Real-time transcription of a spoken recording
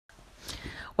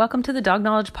Welcome to the Dog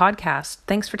Knowledge Podcast.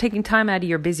 Thanks for taking time out of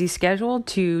your busy schedule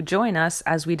to join us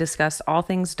as we discuss all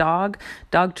things dog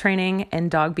training, and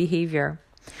dog behavior.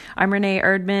 I'm Renee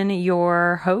Erdman,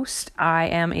 your host. I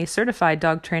am a certified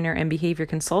dog trainer and behavior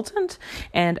consultant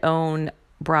and own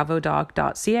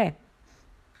bravodog.ca.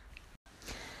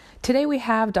 Today we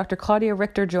have Dr. Claudia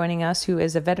Richter joining us, who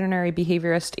is a veterinary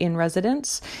behaviorist in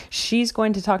residence. She's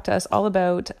going to talk to us all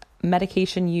about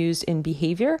medication used in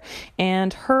behavior,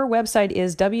 and her website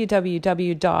is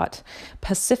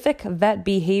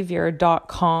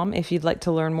www.pacificvetbehavior.com if you'd like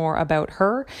to learn more about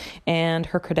her and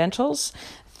her credentials.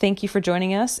 Thank you for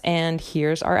joining us, and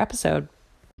here's our episode.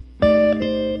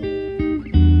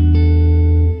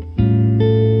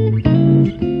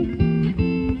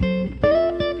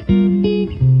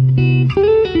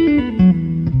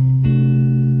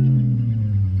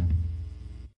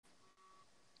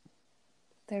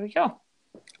 There we go.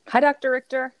 Hi, Dr.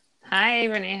 Richter. Hi,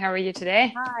 Renee. How are you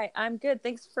today? Hi, I'm good.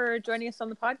 Thanks for joining us on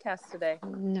the podcast today.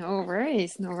 No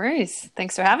worries.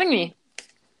 Thanks for having me.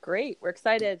 Great. We're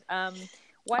excited. Why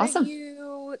Awesome. don't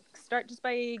you start just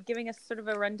by giving us sort of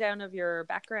a rundown of your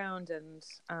background and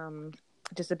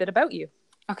just a bit about you.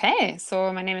 Okay.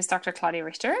 So my name is Dr. Claudia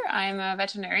Richter. I'm a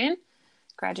veterinarian.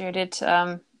 Graduated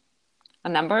a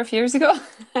number of years ago.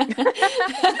 Not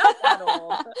that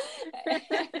old.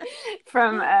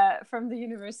 From the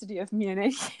University of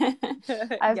Munich.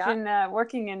 I've been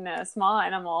working in a small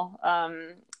animal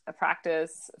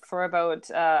practice for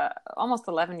about almost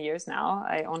 11 years now.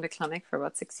 I owned a clinic for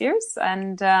about 6 years,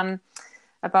 and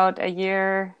about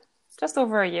just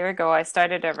over a year ago, I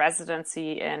started a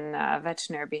residency in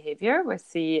veterinary behavior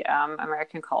with the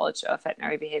American College of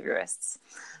Veterinary Behaviorists,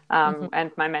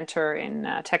 and my mentor in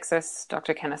Texas,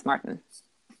 Dr. Kenneth Martin.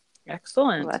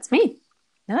 Excellent. Well, that's me.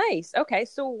 Nice. Okay.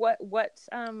 So what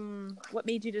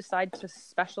made you decide to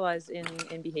specialize in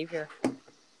behavior?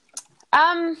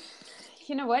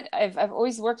 You know what? I've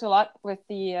always worked a lot with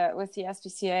the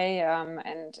SPCA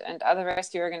and other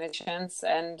rescue organizations,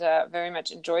 and very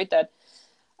much enjoyed that.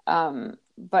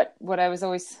 But what I was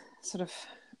always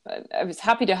I was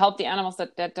happy to help the animals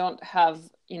that don't have,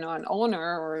 an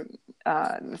owner or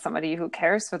somebody who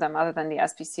cares for them other than the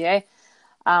SPCA.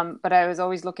 But I was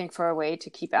always looking for a way to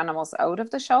keep animals out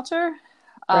of the shelter.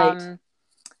 Right.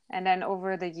 And then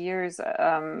over the years,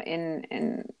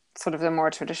 in sort of the more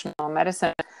traditional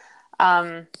medicine,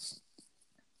 I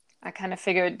kind of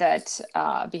figured that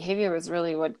behavior was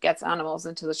really what gets animals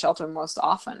into the shelter most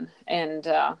often. And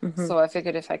so I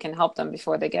figured if I can help them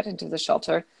before they get into the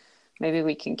shelter, maybe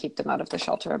we can keep them out of the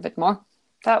shelter a bit more.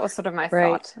 That was sort of my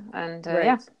thought. And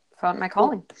found my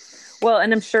calling. Well,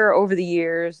 and I'm sure over the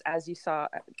years, as you saw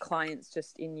clients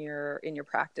just in your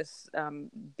practice,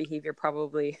 behavior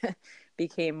probably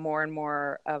became more and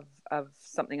more of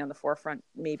something on the forefront,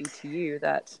 maybe to you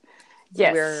that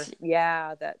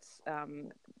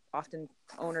often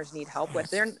owners need help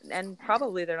with. And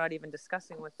probably they're not even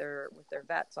discussing with their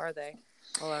vets, are they?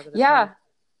 A lot of the time.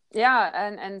 Yeah,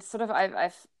 and sort of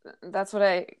I've that's what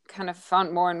I kind of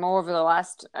found more and more over the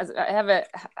last.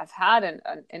 I've had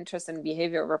an interest in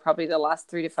behavior over probably the last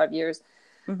 3 to 5 years,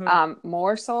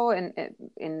 more so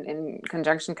in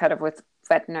conjunction kind of with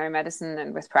veterinary medicine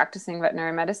and with practicing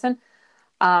veterinary medicine.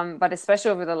 But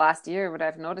especially over the last year, what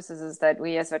I've noticed is that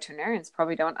we as veterinarians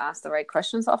probably don't ask the right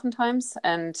questions oftentimes,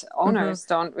 and owners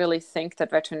don't really think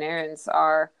that veterinarians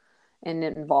are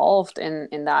involved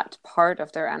in that part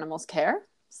of their animal's care.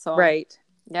 So, right.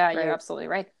 Yeah, right. You're absolutely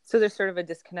right. So there's sort of a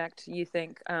disconnect, you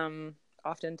think,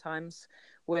 oftentimes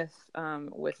with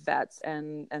vets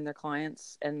and their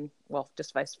clients, and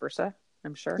just vice versa,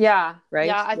 I'm sure. Yeah. Right.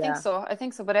 Yeah, I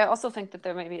think so. But I also think that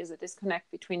there maybe is a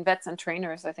disconnect between vets and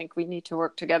trainers. I think we need to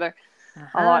work together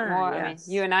a lot more. Yes. I mean,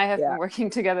 you and I have been working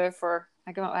together for,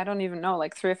 I don't even know,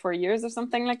 like 3 or 4 years or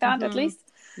something like that, at least.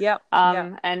 Yep.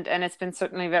 And it's been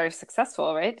certainly very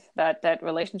successful, right? That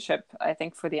relationship, I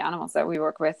think, for the animals that we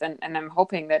work with, and I'm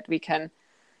hoping that we can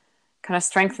kind of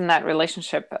strengthen that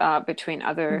relationship between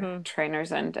other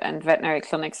trainers and veterinary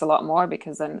clinics a lot more,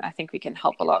 because then I think we can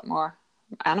help a lot more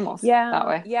animals that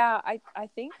way. Yeah, I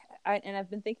think, and I've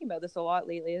been thinking about this a lot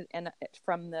lately, and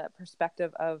from the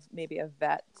perspective of maybe a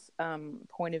vet's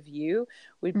point of view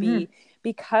would be,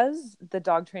 because the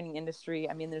dog training industry,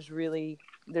 I mean, there's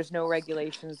no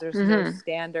regulations, there's no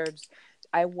standards.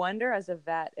 I wonder as a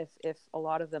vet if a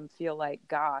lot of them feel like,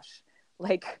 gosh,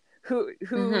 like who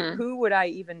would I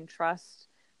even trust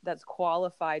that's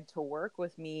qualified to work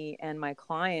with me and my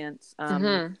clients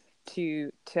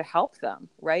to help them,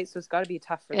 right? So it's got to be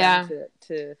tough for them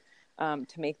to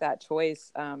make that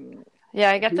choice. I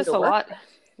get this a lot.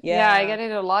 Yeah, I Yeah. get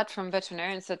it a lot from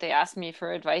veterinarians that they ask me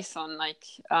for advice on like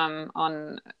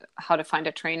on how to find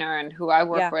a trainer and who I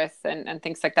work Yeah. with and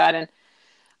things like that. And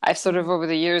I've sort of Hmm. over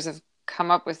the years have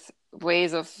come up with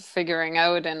ways of figuring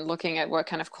out and looking at what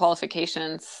kind of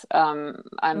qualifications I'm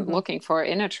Hmm. looking for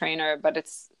in a trainer. But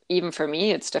it's even for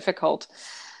me, it's difficult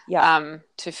Yeah.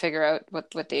 to figure out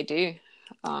what they do.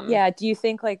 Yeah. Do you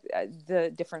think like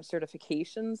the different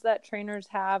certifications that trainers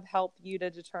have help you to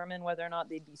determine whether or not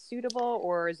they'd be suitable,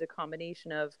 or is it a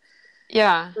combination of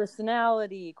Yeah.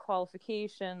 personality,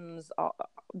 qualifications,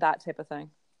 that type of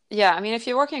thing? Yeah, I mean, if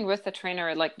you're working with a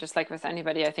trainer, like just like with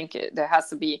anybody, I think there has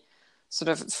to be sort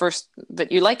of first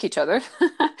that you like each other.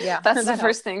 Yeah, That's the that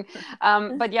first helps.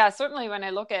 thing. But yeah, certainly when I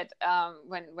look at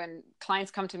when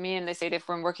clients come to me and they say if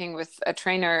I'm working with a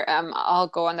trainer, I'll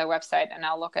go on their website and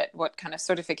I'll look at what kind of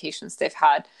certifications they've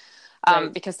had,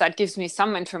 Right. because that gives me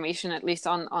some information at least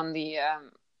uh,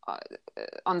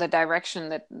 on the direction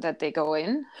that they go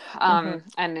in, Hmm.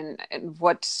 and in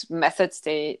what methods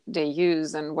they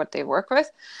use and what they work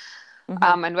with,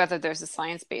 Hmm. and whether there's a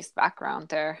science-based background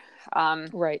there. Um,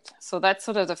 Right. so that's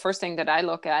sort of the first thing that I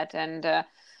look at, and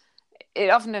it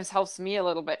often helps me a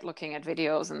little bit looking at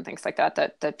videos and things like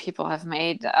that people have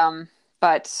made.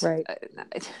 But Right.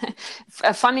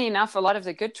 funny enough, a lot of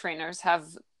the good trainers have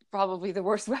probably the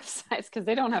worst websites because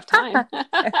they don't have time.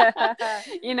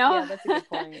 You know, Yeah, that's a good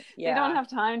point. they don't Yeah. have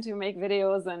time to make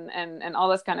videos and all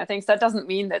this kind of things. That doesn't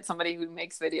mean that somebody who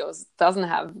makes videos doesn't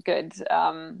have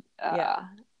Yeah.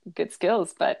 good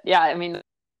skills. But yeah, I mean, it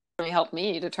really helped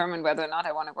me determine whether or not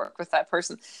I want to work with that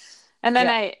person. And then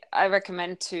Yeah. I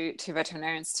recommend to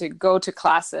veterinarians to go to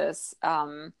classes,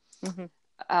 Hmm.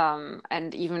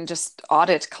 and even just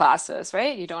audit classes,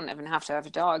 right? You don't even have to have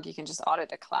a dog. You can just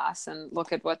audit a class and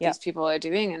look at what Yeah. these people are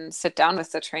doing and sit down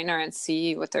with the trainer and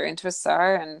see what their interests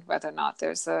are and whether or not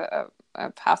there's a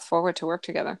path forward to work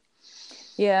together.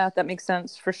 Yeah, that makes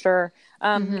sense for sure.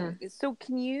 Mm-hmm. So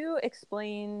can you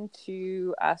explain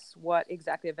to us what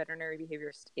exactly a veterinary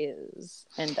behaviorist is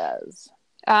and does?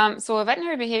 So a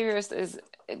veterinary behaviorist is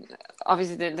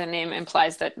obviously the name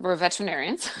implies that we're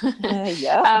veterinarians.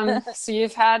 Yeah. So you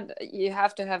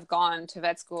have to have gone to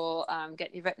vet school,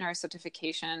 get your veterinary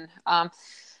certification,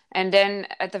 and then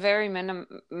at the very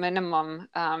minimum,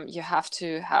 you have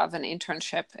to have an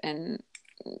internship in,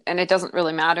 and it doesn't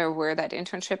really matter what that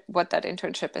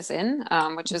internship is in,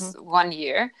 which Hmm. is 1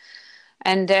 year.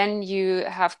 And then you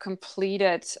have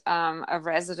completed a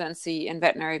residency in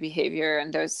veterinary behavior,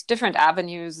 and there's different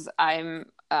avenues.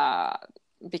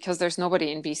 Because there's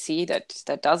nobody in BC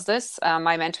that does this.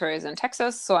 My mentor is in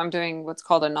Texas, so I'm doing what's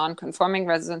called a non-conforming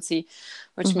residency,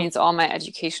 which Hmm. means all my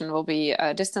education will be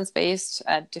distance-based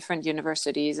at different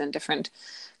universities and different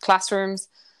classrooms.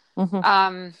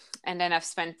 Hmm. And then I've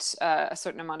spent a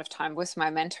certain amount of time with my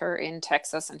mentor in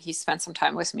Texas, and he spent some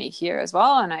time with me here as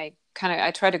well. And I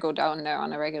try to go down there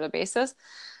on a regular basis.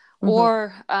 Hmm.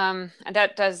 Or and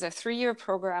that does a 3 year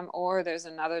program, or there's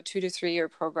another 2 to 3 year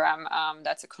program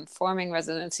that's a conforming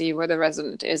residency where the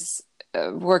resident is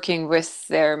working with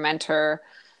their mentor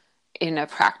in a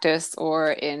practice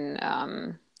or in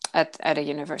at a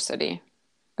university.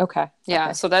 Okay. Yeah,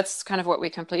 Okay. so that's kind of what we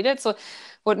completed. So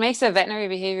what makes a veterinary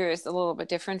behaviorist a little bit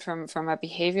different from a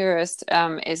behaviorist,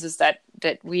 is that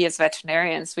we as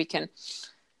veterinarians, we can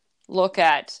look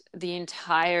at the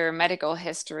entire medical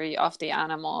history of the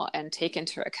animal and take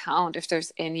into account if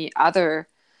there's any other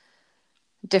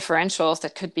differentials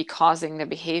that could be causing the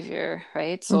behavior,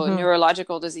 right? So Hmm.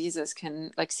 neurological diseases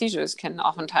like seizures can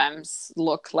oftentimes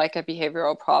look like a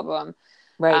behavioral problem.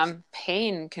 Right.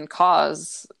 Pain can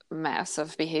cause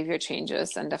massive behavior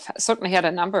changes, and I've certainly had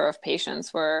a number of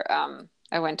patients where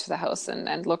I went to the house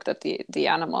and looked at the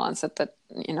animal and said that,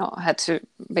 had to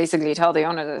basically tell the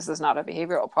owner this is not a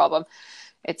behavioral problem.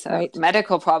 It's a Right.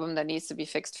 medical problem that needs to be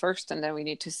fixed first, and then we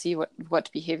need to see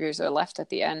what behaviors are left at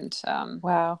the end.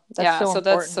 Wow. That's Yeah, so so that's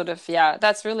important. sort of, yeah,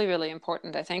 that's really, really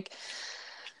important, I think.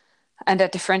 And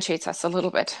that differentiates us a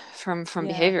little bit from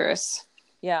Yeah. behaviorists.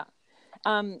 Yeah.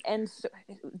 And so,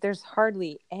 there's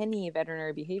hardly any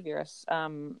veterinary behaviorists.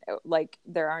 Like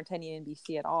there aren't any in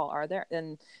BC at all, are there?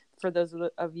 And for those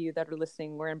of you that are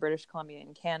listening, we're in British Columbia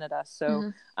in Canada. So,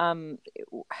 Mm-hmm. um,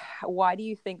 why do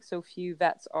you think so few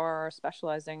vets are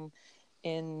specializing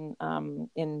in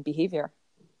behavior?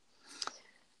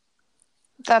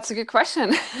 That's a good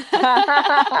question.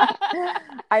 I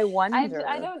I wonder.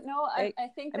 don't know. I, I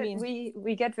think I that mean,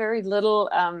 we get very little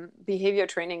behavior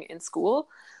training in school.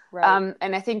 Right.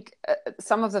 And I think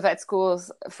some of the vet schools,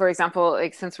 for example,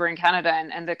 like since we're in Canada,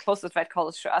 and the closest vet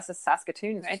college to us is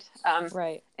Saskatoon, right?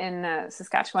 Right. In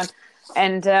Saskatchewan,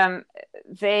 and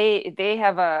they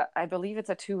have I believe it's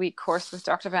a 2-week course with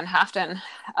Dr. Van Haften,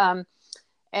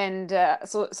 and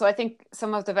so I think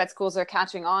some of the vet schools are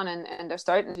catching on, and they're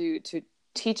starting to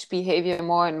teach behavior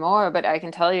more and more. But I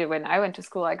can tell you, when I went to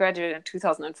school, I graduated in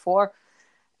 2004.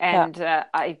 Yeah. And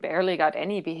I barely got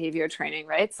any behavior training,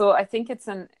 right? So I think it's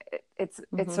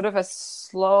sort of a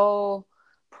slow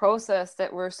process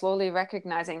that we're slowly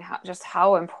recognizing just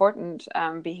how important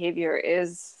behavior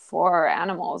is for our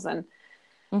animals, and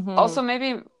also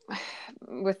maybe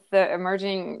with the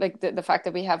emerging, like the fact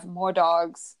that we have more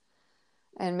dogs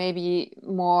and maybe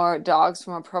more dogs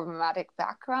from a problematic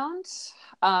background,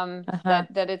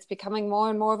 that it's becoming more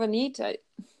and more of a need.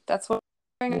 That's what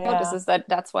notice is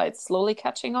that's why it's slowly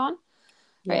catching on,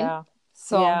 right? Yeah.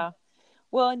 So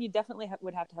Well, and you definitely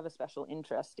would have to have a special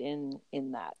interest in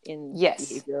that, in yes,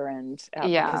 behavior, and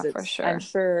yeah, because for I'm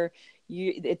sure. sure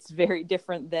it's very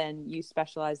different than you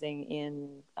specializing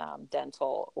in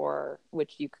dental, or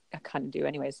which you kind of do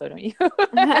anyway, so don't you as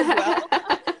well?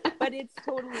 But it's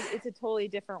a totally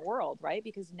different world, right?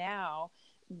 Because now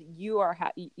you're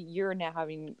now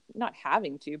not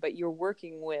having to, but you're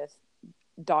working with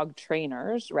dog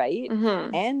trainers, right?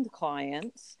 Mm-hmm. And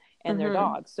clients and their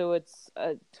Mm-hmm. dogs. So it's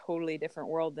a totally different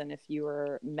world than if you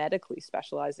were medically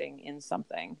specializing in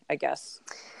something, I guess.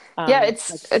 Yeah, Like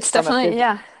it's from a definitely,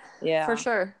 yeah, for yeah.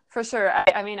 sure, for sure.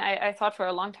 I mean, I thought for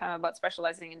a long time about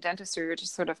specializing in dentistry, which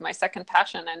is sort of my second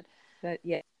passion, and That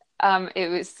yeah. it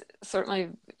was certainly,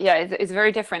 yeah, it's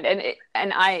very different. I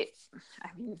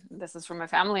mean, this is from my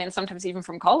family and sometimes even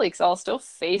from colleagues. I'll still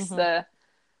face Mm-hmm.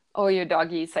 oh, your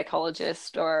doggy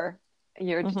psychologist, or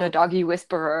you're the Mm-hmm. doggy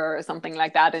whisperer or something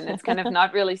like that. And it's kind of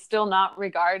not really, still not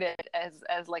regarded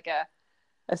as like a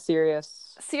A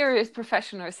serious. serious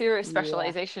profession or serious Yeah.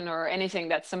 specialization or anything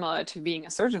that's similar to being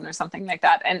a surgeon or something like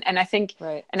that. And I think,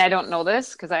 Right. and I don't know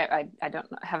this because I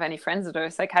don't have any friends that are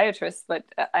psychiatrists, but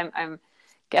I'm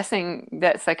guessing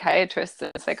that psychiatrists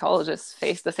and psychologists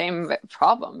face the same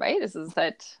problem, right? This is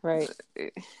that, Right.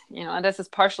 and this is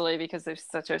partially because there's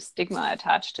such a stigma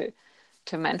attached to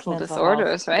mental Mental health.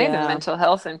 disorders, right? And Yeah. mental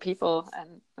health in people,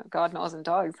 and God knows in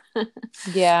dogs.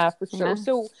 Yeah, for sure. Yeah.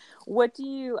 So what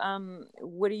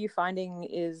are you finding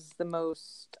is the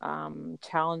most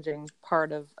challenging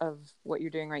part of what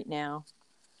you're doing right now?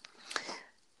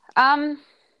 Um,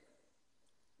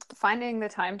 Finding the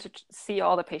time to see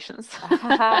all the patients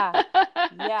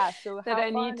Yeah. So that how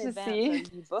I far need in to advance are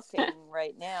see. you booking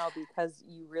right now? Because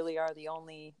you really are the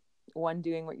only one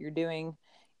doing what you're doing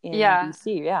in Yeah.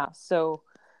 BC. Yeah. So,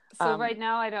 So right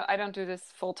now I don't do this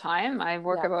full time. I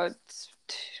work yeah, about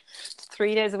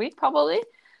 3 days a week probably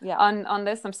yeah. on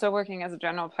this. I'm still working as a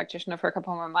general practitioner for a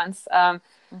couple more months.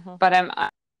 Mm-hmm. But I'm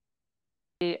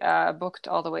booked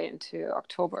all the way into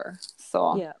October.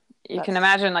 So Yeah. you can That's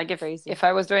imagine, like crazy. if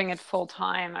I was doing it full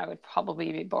time, I would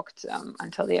probably be booked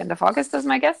until the end of August, is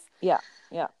my guess. Yeah.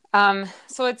 Yeah.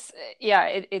 So it's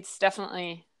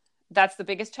definitely, that's the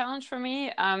biggest challenge for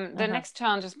me. The Uh-huh. next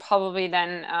challenge is probably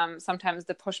then sometimes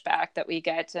the pushback that we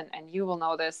get, and you will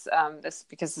know this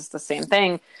because it's the same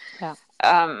thing. Yeah.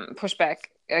 Pushback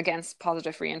against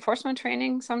positive reinforcement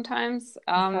training sometimes,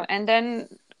 Okay. and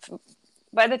then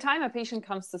by the time a patient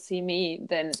comes to see me,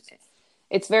 then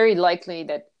it's very likely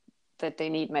that they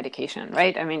need medication,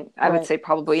 right? I mean, I would Right. say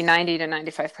probably 90 to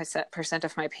 95%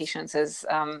 of my patients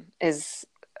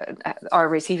are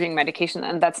receiving medication,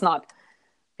 and that's not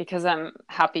because I'm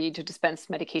happy to dispense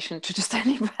medication to just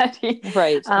anybody.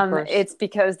 Right. Of course. It's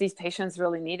because these patients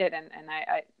really need it, and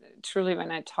I truly,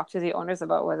 when I talk to the owners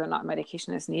about whether or not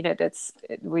medication is needed,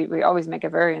 we always make a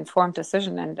very informed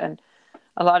decision, and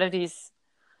a lot of these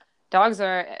dogs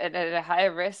are at a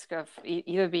higher risk of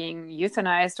either being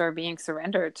euthanized or being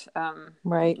surrendered.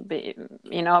 Right.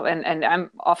 And I'm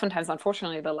oftentimes,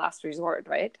 unfortunately, the last resort,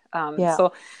 right? Yeah.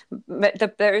 So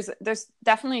there's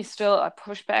definitely still a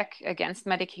pushback against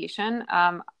medication,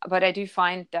 but I do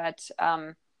find that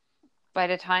by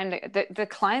the time the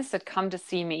clients that come to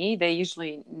see me, they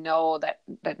usually know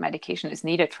that medication is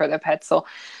needed for their pets. So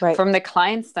Right. from the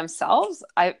clients themselves,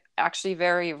 I actually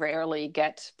very rarely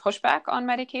get pushback on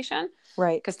medication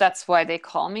Right. because that's why they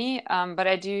call me. But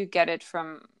I do get it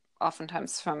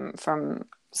oftentimes from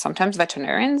sometimes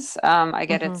veterinarians. I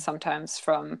get it Mm-hmm. sometimes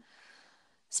from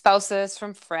spouses,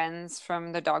 from friends,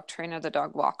 from the dog trainer, the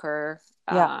dog walker.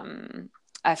 Yeah.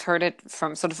 I've heard it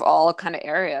from sort of all kind of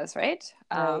areas, right?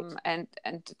 Right. And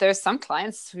there's some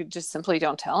clients who just simply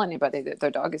don't tell anybody that their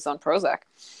dog is on Prozac,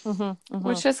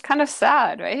 which is kind of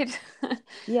sad, right?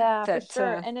 Yeah, for That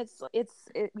sure. And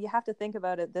you have to think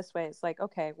about it this way. It's like,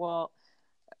 okay, well,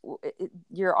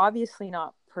 you're obviously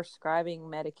not prescribing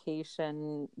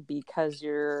medication because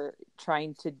you're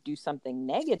trying to do something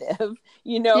negative.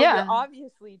 You're yeah.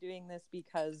 obviously doing this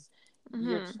because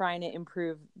you're trying to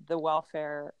improve the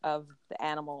welfare of the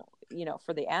animal,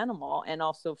 for the animal and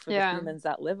also for the humans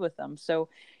that live with them. So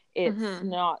it's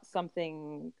not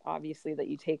something obviously that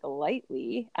you take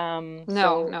lightly. No,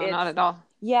 So no, not it's, at all.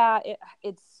 yeah,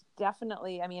 it's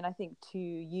definitely, I mean, I think to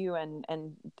you and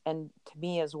to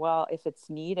me as well, if it's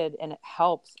needed and it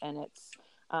helps and it's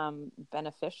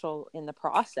beneficial in the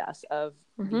process of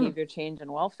behavior change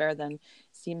and welfare, then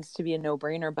seems to be a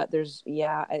no-brainer. But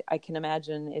I can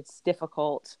imagine it's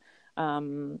difficult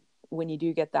when you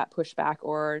do get that pushback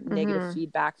or negative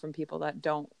feedback from people that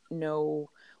don't know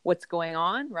what's going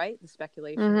on, right? The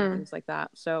speculation and things like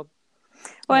that. So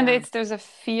well, and there's a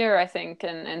fear, I think,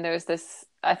 and there's this,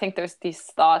 I think there's these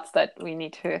thoughts that we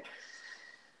need to,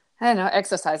 I don't know,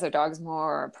 exercise our dogs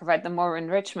more, or provide them more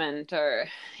enrichment, or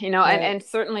right. and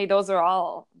certainly those are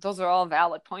all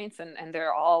valid points, and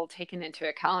they're all taken into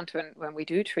account when we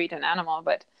do treat an animal.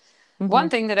 But one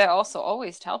thing that I also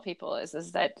always tell people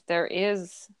is that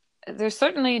there's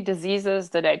certainly diseases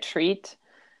that I treat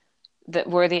that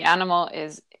where the animal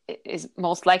is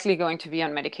most likely going to be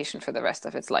on medication for the rest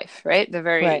of its life, right?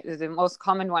 The most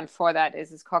common one for that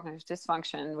is cognitive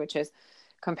dysfunction, which is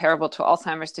comparable to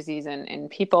Alzheimer's disease in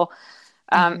people.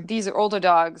 These are older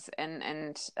dogs,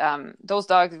 and those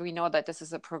dogs, we know that this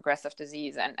is a progressive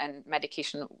disease, and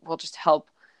medication will just help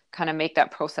kind of make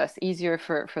that process easier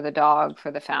for the dog, for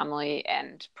the family,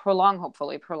 and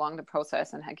hopefully prolong the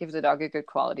process and give the dog a good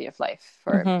quality of life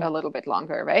for a little bit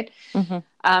longer, right?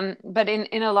 But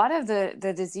in a lot of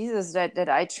the diseases that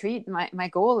I treat, my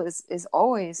goal is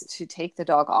always to take the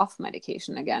dog off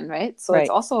medication again, right? So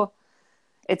it's also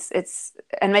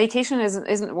and medication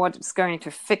isn't what's going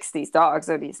to fix these dogs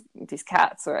or these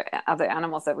cats or other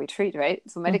animals that we treat, right?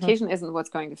 So medication isn't what's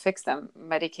going to fix them.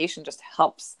 Medication just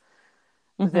helps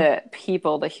the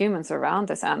people, the humans around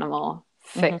this animal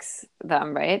fix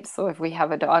them, right? So if we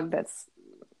have a dog that's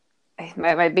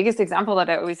my biggest example that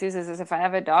I always use is if I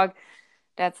have a dog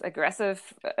that's aggressive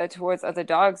towards other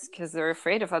dogs because they're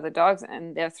afraid of other dogs,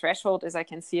 and their threshold is I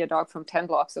can see a dog from 10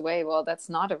 blocks away. Well, that's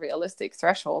not a realistic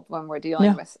threshold when we're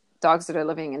dealing with dogs that are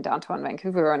living in downtown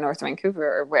Vancouver or North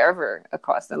Vancouver or wherever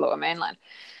across the Lower Mainland,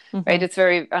 right? It's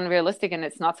very unrealistic, and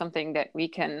it's not something that we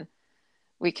can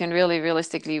really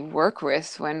realistically work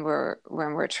with when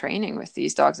we're training with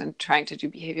these dogs and trying to do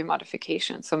behavior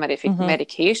modification. So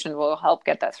medication will help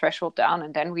get that threshold down,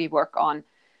 and then we work on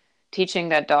teaching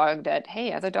that dog that,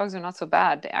 hey, other dogs are not so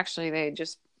bad. They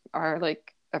just are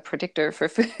like a predictor for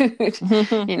food,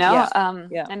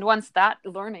 And once that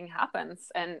learning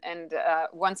happens, and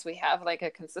once we have like a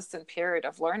consistent period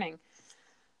of learning,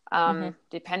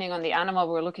 depending on the animal,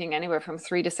 we're looking anywhere from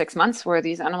 3 to 6 months where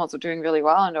these animals are doing really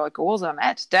well and our goals are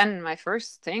met. Then my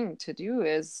first thing to do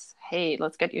is, hey,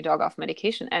 let's get your dog off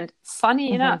medication. And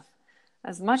funny enough,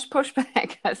 as much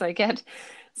pushback as I get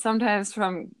sometimes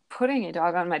from putting a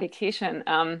dog on medication,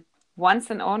 once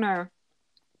an owner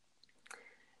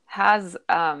has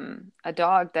a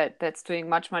dog that's doing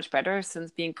much better since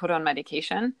being put on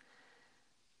medication,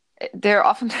 they're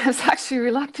oftentimes actually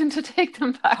reluctant to take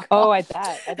them back off.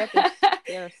 I bet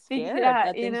they're scared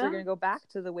that things are going to go back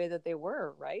to the way that they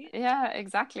were, right? Yeah,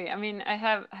 exactly. I mean, I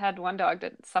have had one dog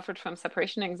that suffered from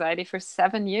separation anxiety for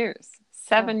 7 years.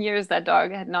 7 years that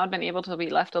dog had not been able to be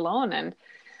left alone,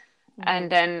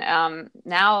 and then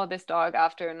now this dog,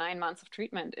 after 9 months of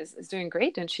treatment, is doing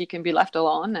great, and she can be left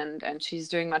alone, and she's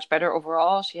doing much better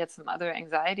overall. She had some other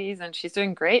anxieties, and she's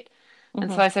doing great. And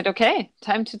so I said, okay,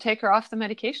 time to take her off the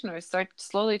medication or start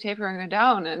slowly tapering her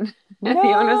down. And the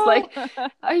owner's like,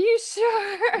 are you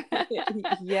sure?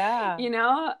 Yeah.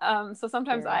 So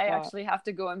sometimes I actually have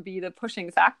to go and be the pushing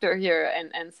factor here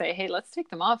and say, hey, let's take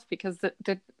them off, because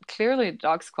clearly the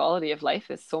dog's quality of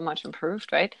life is so much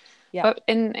improved, right? Yeah. But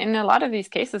in a lot of these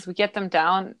cases, we get them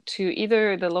down to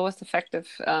either the lowest effective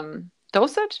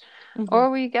dosage, or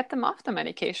we get them off the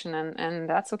medication, and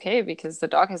that's okay, because the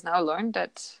dog has now learned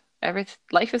that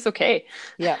life is okay.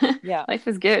 Yeah. Life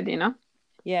is good,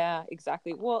 Yeah,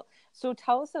 exactly. Well, so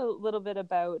tell us a little bit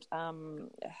about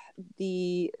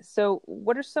so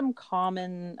what are some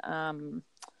common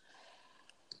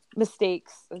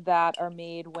mistakes that are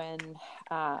made when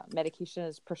medication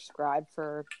is prescribed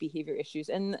for behavior issues.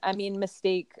 And I mean,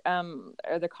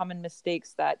 are the common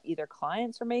mistakes that either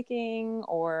clients are making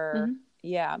or Mm-hmm.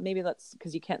 yeah, maybe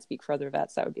because you can't speak for other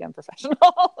vets, that would be unprofessional.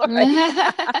 Well,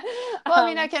 I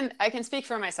mean, I can speak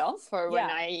for myself. For when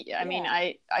Yeah, I mean,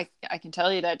 I can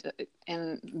tell you that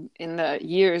in the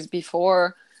years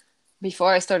before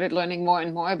I started learning more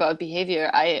and more about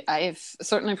behavior, I've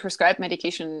certainly prescribed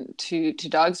medication to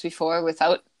dogs before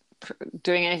without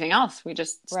doing anything else. We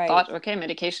just right. thought, okay,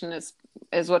 medication is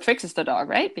what fixes the dog,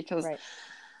 right? Because Right.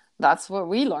 that's what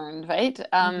we learned, right?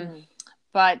 Mm-hmm.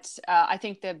 But I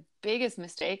think the biggest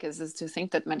mistake is to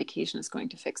think that medication is going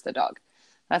to fix the dog.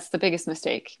 That's the biggest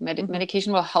mistake. Mm-hmm.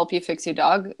 Medication will help you fix your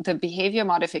dog. The behavior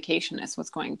modification is what's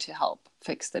going to help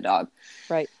fix the dog.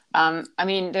 Right. I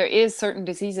mean, there is certain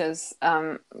diseases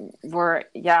where,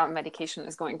 yeah, medication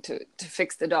is going to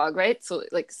fix the dog, right? So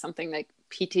like something like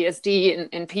PTSD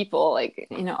in people, like,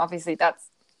 you know, obviously that's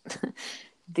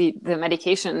the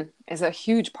medication is a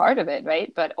huge part of it,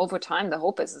 right? But over time, the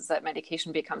hope is that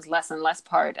medication becomes less and less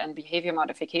part, and behavior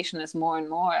modification is more and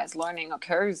more as learning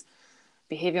occurs.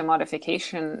 Behavior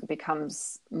modification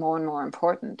becomes more and more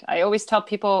important. I always tell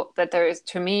people that there is,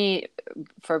 to me,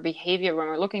 for behavior, when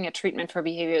we're looking at treatment for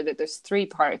behavior, that there's three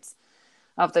parts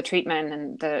of the treatment.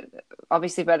 And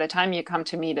obviously, by the time you come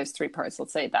to me, there's three parts.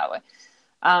 Let's say it that way.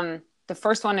 The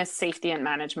first one is safety and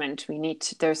management.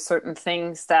 There's certain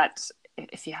things that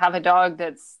if you have a dog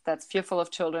that's fearful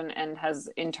of children and has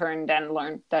in turn then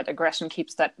learned that aggression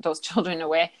keeps those children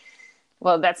away,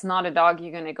 well, that's not a dog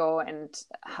you're going to go and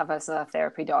have as a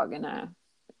therapy dog in a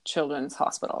children's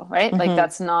hospital, right? Mm-hmm. Like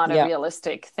that's not a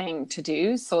realistic thing to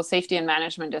do. So safety and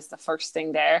management is the first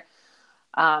thing there.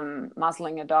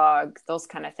 Muzzling a dog, those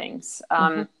kind of things.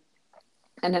 And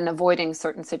then avoiding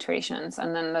certain situations.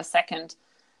 And then the second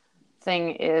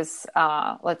thing is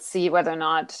let's see whether or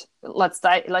not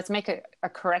let's make a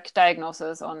correct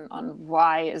diagnosis on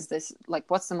why is this, like,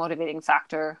 what's the motivating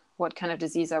factor, what kind of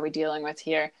disease are we dealing with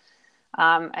here,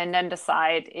 and then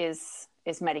decide is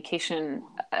medication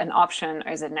an option,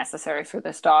 or is it necessary for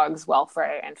this dog's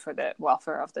welfare and for the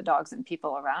welfare of the dogs and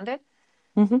people around it.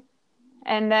 Mm-hmm.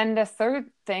 And then the third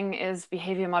thing is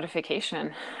behavior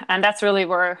modification, and that's really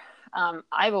where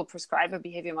I will prescribe a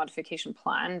behavior modification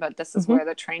plan, but this is where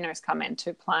the trainers come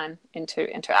into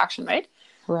action, right?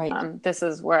 Right. This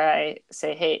is where I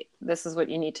say, hey, this is what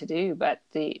you need to do, but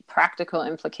the practical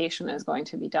implication is going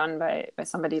to be done by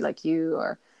somebody like you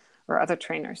or other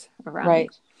trainers around. Right.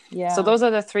 Me. Yeah. So those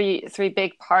are the three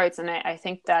big parts, and I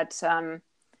think that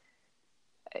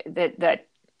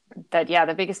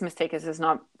the biggest mistake is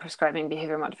not prescribing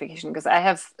behavior modification, because I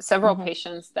have several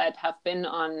patients that have been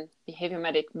on behavior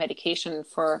medication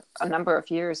for a number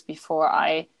of years before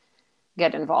I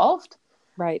get involved.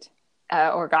 Right.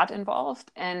 Or got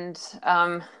involved. And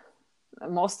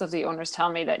most of the owners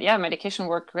tell me that, yeah, medication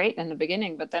worked great in the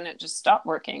beginning, but then it just stopped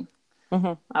working.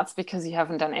 Mm-hmm. That's because you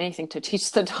haven't done anything to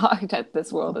teach the dog that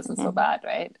this world isn't so bad,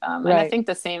 right? And I think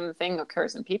the same thing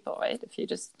occurs in people, right? If you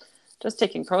just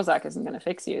taking Prozac isn't going to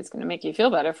fix you. It's going to make you feel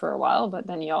better for a while, but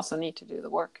then you also need to do the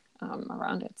work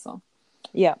around it. So,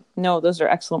 yeah, no, those are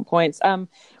excellent points.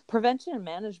 Prevention and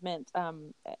management,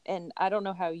 and I don't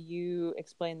know how you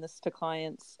explain this to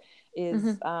clients,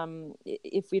 is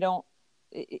if we don't.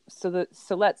 So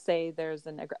let's say there's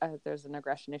an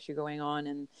aggression issue going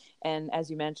on, and as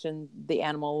you mentioned, the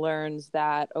animal learns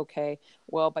that, okay,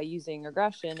 well, by using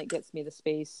aggression, it gets me the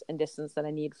space and distance that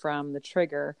I need from the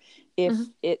trigger. If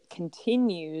it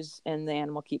continues and the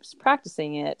animal keeps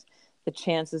practicing it, the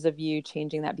chances of you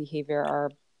changing that behavior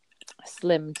are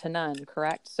slim to none,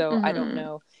 correct? So I don't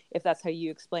know if that's how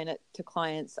you explain it to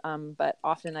clients, but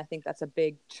often I think that's a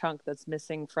big chunk that's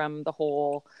missing from the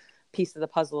whole piece of the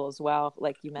puzzle as well,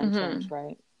 like you mentioned,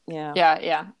 right?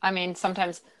 Yeah. I mean,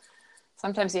 sometimes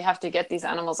you have to get these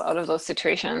animals out of those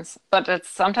situations, but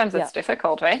sometimes it's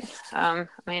difficult, right? I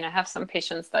mean, I have some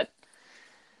patients that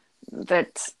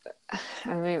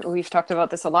I mean, we've talked about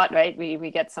this a lot, right?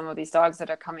 We get some of these dogs that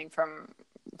are coming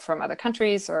from other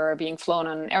countries or being flown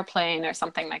on an airplane or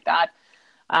something like that,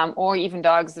 or even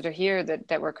dogs that are here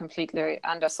that were completely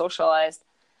under socialized.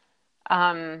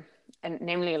 And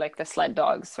namely like the sled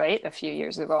dogs, right? A few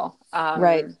years ago.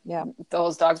 Right. Yeah.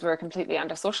 Those dogs were completely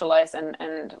under socialized.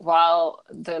 And while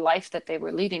the life that they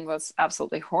were leading was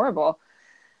absolutely horrible,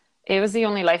 it was the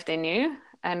only life they knew.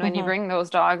 And when you bring those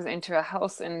dogs into a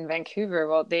house in Vancouver,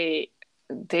 well, they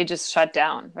just shut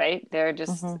down, right? They're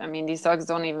just, I mean, these dogs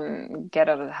don't even get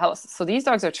out of the house. So these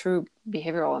dogs are true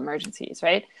behavioral emergencies,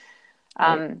 right?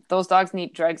 Those dogs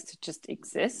need drugs to just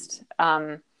exist.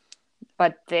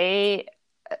 But they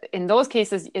in those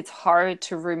cases, it's hard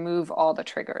to remove all the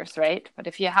triggers, right? But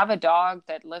if you have a dog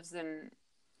that lives in,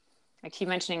 I keep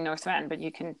mentioning North Van, but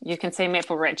you can say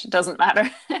Maple Ridge. It doesn't matter.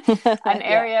 An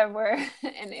area where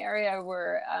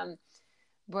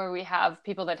we have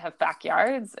people that have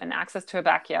backyards and access to a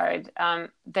backyard,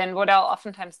 then what I'll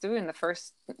oftentimes do in the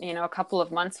first, couple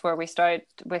of months where we start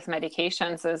with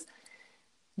medications is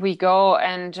we go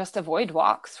and just avoid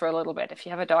walks for a little bit. If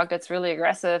you have a dog that's really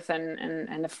aggressive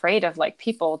and afraid of like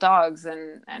people, dogs,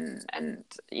 and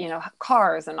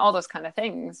cars and all those kind of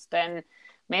things, then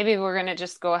maybe we're going to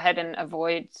just go ahead and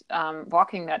avoid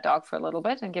walking that dog for a little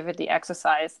bit and give it the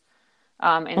exercise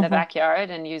in the backyard,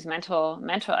 and use mental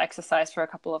exercise for a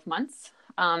couple of months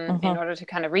in order to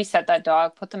kind of reset that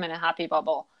dog, put them in a happy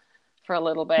bubble for a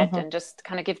little bit, and just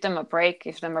kind of give them a break,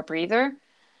 give them a breather.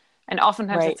 And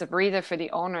oftentimes it's a breather for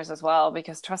the owners as well,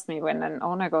 because trust me, when an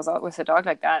owner goes out with a dog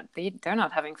like that, they're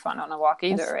not having fun on a walk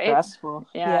either, it's right? Stressful.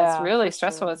 Yeah, it's really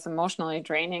stressful. Sure. It's emotionally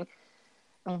draining.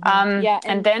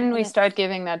 And then we start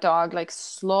giving that dog like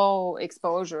slow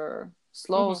exposure,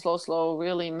 slow,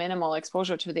 really minimal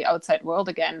exposure to the outside world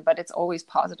again, but it's always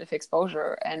positive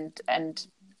exposure.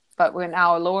 But we're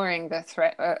now lowering the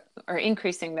threat or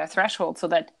increasing the threshold so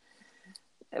that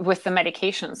with the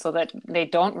medication, so that they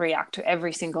don't react to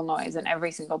every single noise and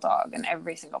every single dog and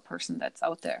every single person that's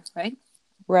out there.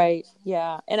 Right.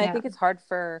 Yeah. And I think it's hard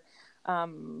for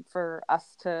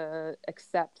us to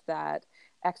accept that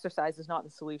exercise is not the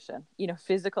solution.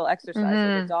 Physical exercise.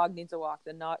 So the dog needs a walk.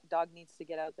 The dog needs to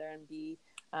get out there and be.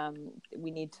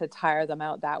 We need to tire them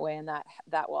out that way, and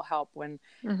that will help. When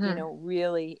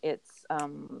really it's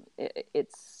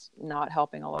not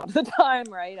helping a lot of the time,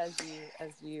 right? As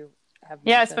you have mentioned.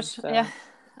 Yeah, especially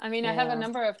I mean, I have a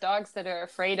number of dogs that are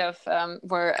afraid of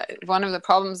where one of the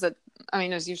problems that, I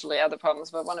mean, there's usually other problems,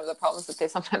 but one of the problems that they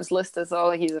sometimes list is,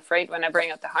 he's afraid when I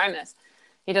bring out the harness.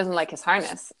 He doesn't like his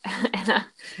harness.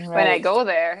 When I go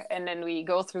there and then we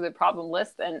go through the problem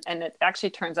list, and it actually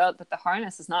turns out that the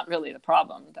harness is not really the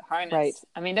problem. The harness,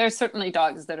 I mean, there's certainly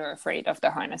dogs that are afraid of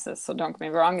their harnesses. So don't get me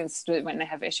wrong, it's when they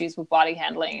have issues with body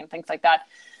handling and things like that.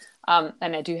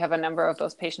 And I do have a number of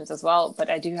those patients as well, but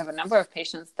I do have a number of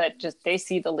patients that they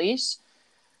see the leash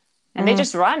and they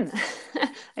just run.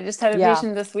 I just had a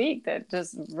patient this week that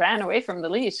just ran away from the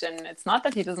leash, and it's not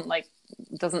that he doesn't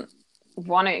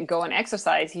want to go and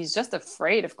exercise. He's just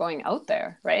afraid of going out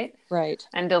there. Right.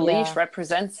 And the leash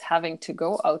represents having to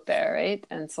go out there. Right.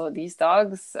 And so these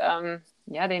dogs,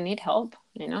 they need help,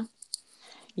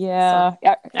 Yeah.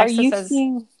 So, are you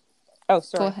seeing, sorry.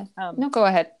 Go ahead. No, go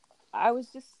ahead. I was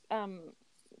just,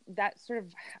 that sort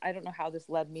of, I don't know how this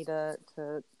led me to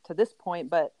this point,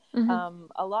 but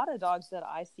a lot of dogs that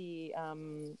I see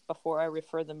before I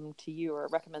refer them to you or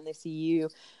recommend they see you,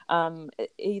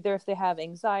 either if they have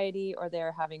anxiety or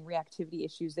they're having reactivity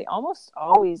issues, they almost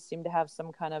always seem to have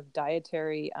some kind of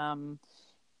dietary, I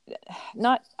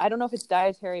don't know if it's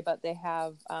dietary, but they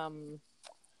have,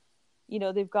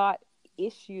 they've got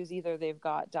issues. Either they've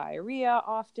got diarrhea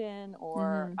often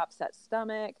or upset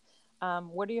stomach.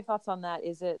 What are your thoughts on that?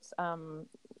 Is it, do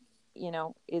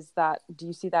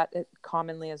you see that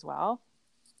commonly as well?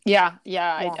 Yeah.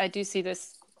 I do see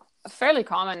this fairly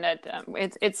common, that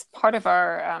it's part of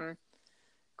our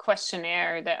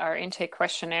questionnaire, our intake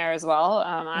questionnaire as well,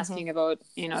 asking about,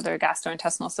 their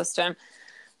gastrointestinal system.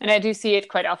 And I do see it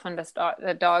quite often.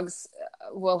 The dogs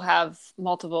will have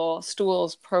multiple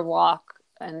stools per walk,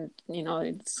 and,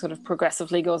 it sort of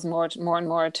progressively goes more and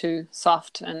more to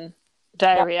soft and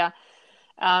diarrhea.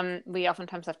 We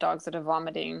oftentimes have dogs that are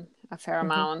vomiting a fair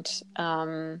amount.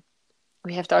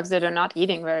 We have dogs that are not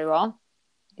eating very well.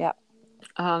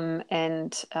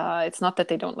 And it's not that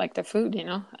they don't like their food,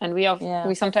 and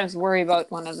we sometimes worry about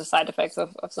one of the side effects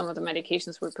of some of the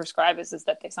medications we prescribe is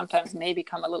that they sometimes may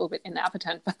become a little bit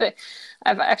inappetent. But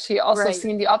I've actually also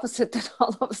seen the opposite, that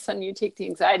all of a sudden you take the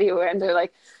anxiety away and they're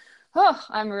like, oh,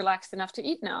 I'm relaxed enough to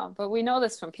eat now. But we know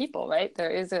this from people, right? There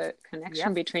is a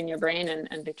connection between your brain and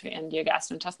your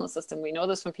gastrointestinal system. We know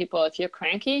this from people. If you're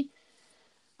cranky,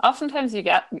 oftentimes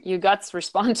your guts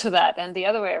respond to that, and the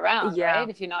other way around, right?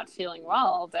 If you're not feeling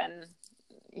well, then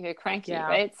you're cranky,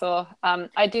 right? So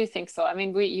I do think so. I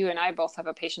mean, you and I both have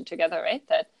a patient together, right?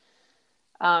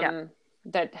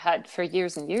 That had for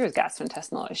years and years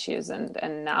gastrointestinal issues, and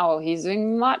now he's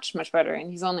doing much, much better.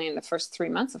 And he's only in the first 3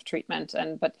 months of treatment,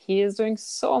 but he is doing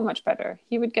so much better.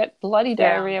 He would get bloody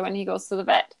diarrhea when he goes to the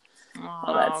vet. Oh,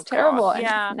 well, that's terrible.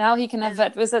 And now he can have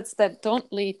vet visits that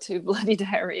don't lead to bloody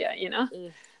diarrhea,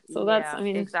 So that's, I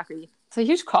mean, exactly. It's a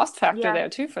huge cost factor there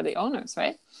too for the owners,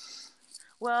 right?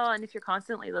 Well, and if you're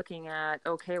constantly looking at,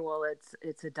 okay, well,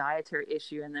 it's a dietary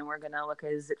issue, and then we're going to look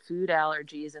at, is it food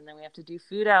allergies, and then we have to do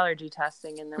food allergy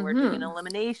testing, and then we're doing an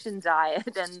elimination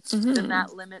diet, and then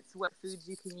that limits what foods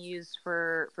you can use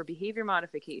for behavior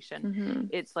modification.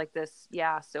 It's like this,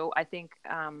 yeah. So I think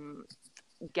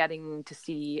getting to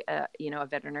see a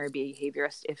veterinary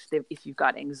behaviorist if you've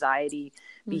got anxiety,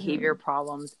 behavior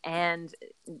problems, and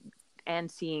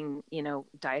seeing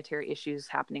dietary issues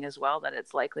happening as well, that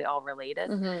it's likely all related.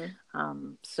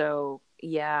 So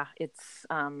yeah, it's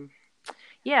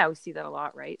we see that a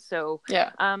lot, right? So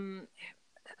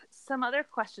some other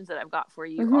questions that I've got for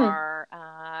you are,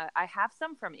 I have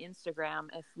some from Instagram,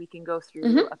 if we can go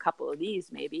through a couple of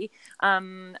these maybe.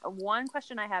 One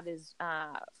question I have is,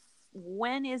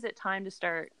 when is it time to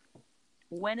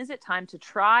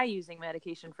try using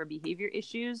medication for behavior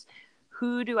issues?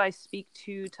 Who do I speak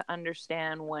to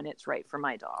understand when it's right for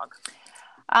my dog?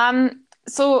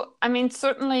 So, I mean,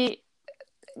 certainly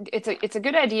it's a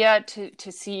good idea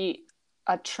to see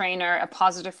a trainer, a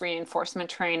positive reinforcement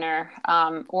trainer,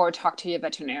 or talk to your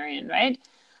veterinarian, right?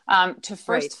 To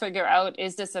first figure out,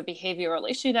 is this a behavioral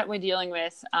issue that we're dealing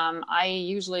with? I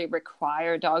usually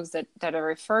require dogs that are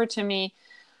referred to me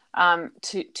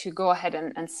to go ahead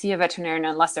and see a veterinarian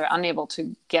unless they're unable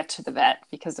to get to the vet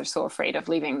because they're so afraid of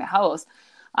leaving the house.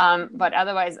 But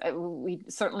otherwise, we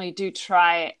certainly do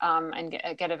try and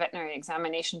get a veterinary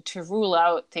examination to rule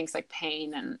out things like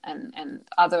pain and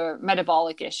other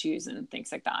metabolic issues and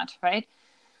things like that, right?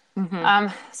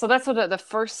 So that's sort of the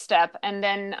first step. And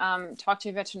then talk to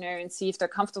your veterinarian, see if they're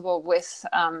comfortable with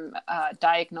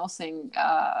diagnosing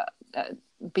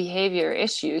behavior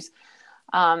issues.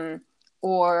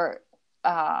 Or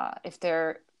if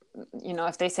they're,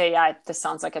 if they say, yeah, this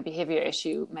sounds like a behavior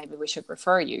issue, maybe we should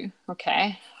refer you.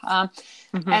 Okay.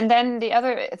 And then the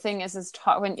other thing is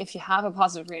if you have a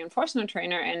positive reinforcement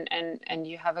trainer and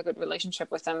you have a good relationship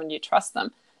with them and you trust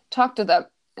them, talk to them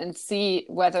and see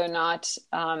whether or not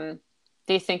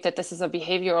they think that this is a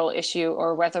behavioral issue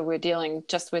or whether we're dealing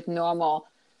just with normal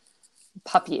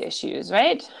puppy issues,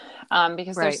 right?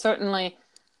 Because there's certainly,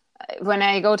 when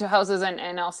I go to houses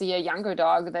and I'll see a younger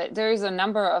dog, that there's a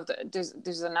number of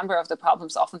the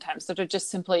problems oftentimes that are just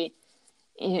simply,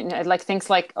 like things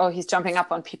like, oh, he's jumping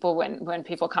up on people when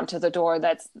people come to the door.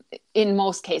 That's in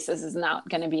most cases is not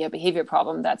going to be a behavior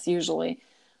problem. That's usually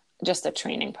just a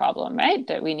training problem, right?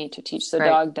 That we need to teach the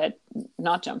dog that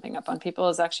not jumping up on people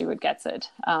is actually what gets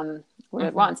it, what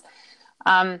it wants.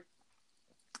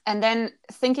 And then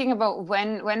thinking about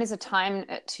when is a time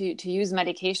to use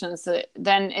medications,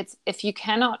 then it's, if you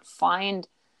cannot find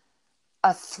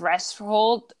a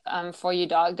threshold for your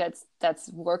dog that's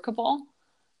workable,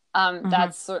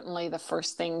 that's certainly the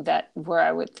first thing where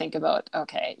I would think about,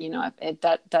 okay, if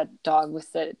that dog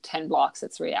with the 10 blocks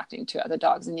that's reacting to other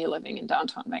dogs and you're living in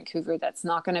downtown Vancouver, that's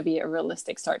not going to be a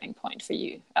realistic starting point for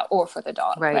you or for the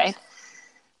dog, right?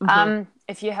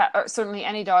 If you have, certainly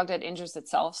any dog that injures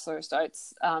itself or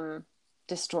starts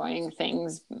destroying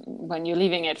things when you're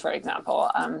leaving it, for example,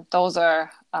 those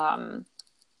are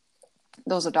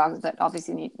dogs that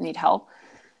obviously need help.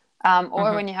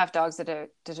 Or when you have dogs that are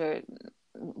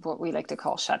what we like to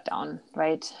call shut down,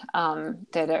 right?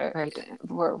 That are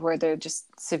where they're just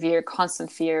severe, constant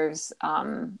fears.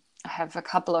 I have a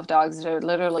couple of dogs that are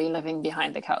literally living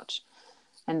behind the couch,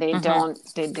 and they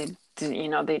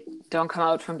don't come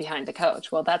out from behind the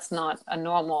couch. Well, that's not a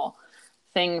normal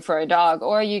thing for a dog.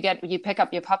 Or you pick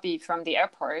up your puppy from the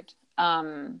airport,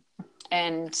 and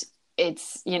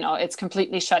it's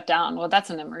completely shut down. Well, that's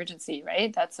an emergency,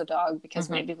 right? That's a dog, because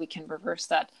maybe we can reverse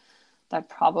that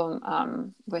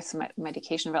problem with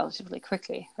medication relatively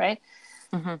quickly, right?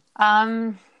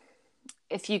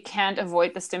 If you can't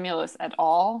avoid the stimulus at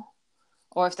all,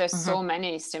 or if there's so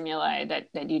many stimuli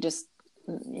that you just,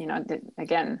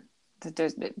 again,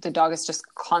 the dog is just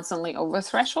constantly over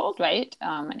threshold, right?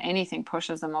 And anything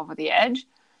pushes them over the edge.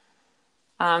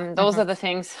 Those are the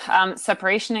things.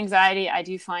 Separation anxiety, I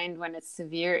do find when it's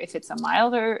severe, if it's a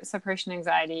milder separation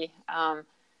anxiety,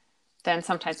 then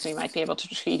sometimes we might be able to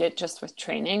treat it just with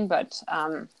training. But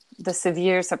the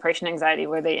severe separation anxiety,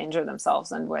 where they injure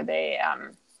themselves and where they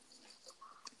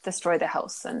destroy the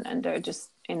house and they're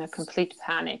just in a complete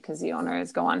panic because the owner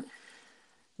is gone,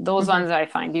 those ones I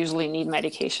find usually need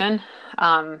medication,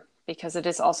 because it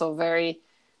is also very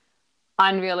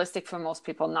unrealistic for most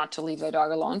people not to leave their dog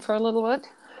alone for a little bit.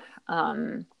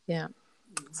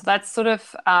 So that's sort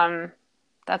of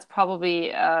that's probably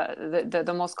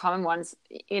the most common ones.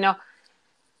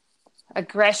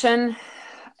 Aggression,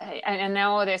 and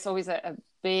now there's always a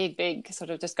big sort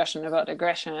of discussion about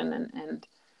aggression and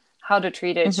how to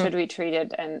treat it, should we treat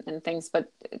it, and things.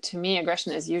 But to me,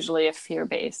 aggression is usually a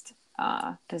fear-based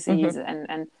disease,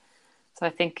 and so I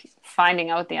think finding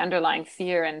out the underlying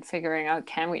fear and figuring out,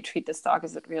 can we treat this dog?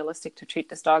 Is it realistic to treat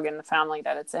this dog in the family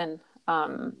that it's in?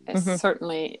 Is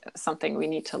certainly something we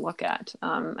need to look at.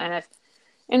 And if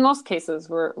in most cases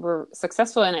we're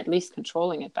successful in at least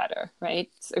controlling it better, right?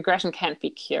 Aggression can't be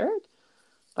cured,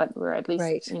 but we're at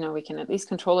least, we can at least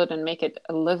control it and make it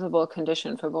a livable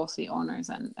condition for both the owners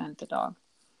and the dog.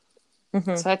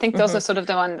 So I think those are sort of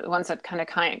the ones that kind of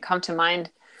come to mind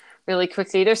really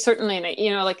quickly. There's certainly,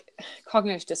 like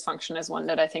cognitive dysfunction is one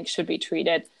that I think should be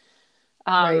treated.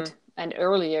 And the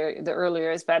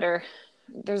earlier is better.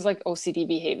 There's like OCD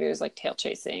behaviors like tail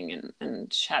chasing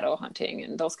and shadow hunting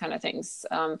and those kind of things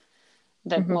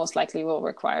that most likely will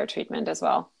require treatment as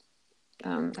well.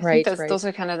 I think those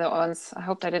are kind of the ones. I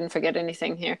hope I didn't forget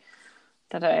anything here.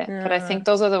 But I think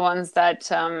those are the ones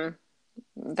that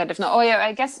if not. Oh yeah,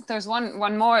 I guess there's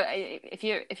one more. If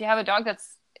you have a dog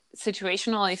that's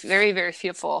situationally very, very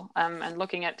fearful, and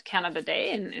looking at Canada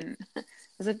Day and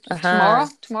is it tomorrow,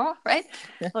 right?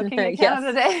 Looking at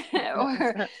Canada Day,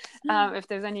 or if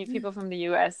there's any people from the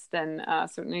US, then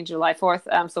certainly July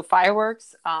 4th. So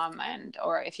fireworks,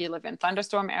 or if you live in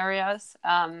thunderstorm areas,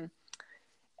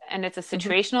 and it's a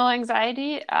situational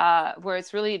anxiety, where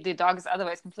it's really the dog is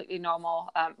otherwise completely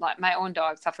normal. Like my own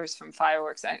dog suffers from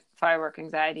firework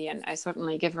anxiety, and I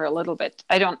certainly give her a little bit.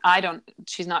 I don't.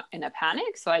 She's not in a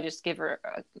panic, so I just give her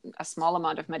a small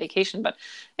amount of medication, but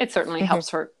it certainly helps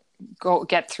her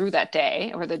get through that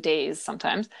day or the days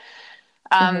sometimes.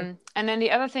 And then the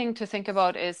other thing to think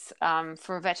about is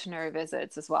for veterinary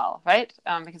visits as well, right?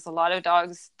 Because a lot of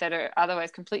dogs that are otherwise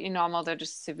completely normal, they're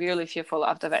just severely fearful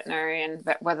of the veterinarian,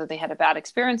 whether they had a bad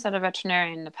experience at a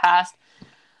veterinarian in the past,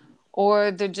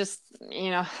 or they're just,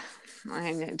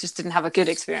 just didn't have a good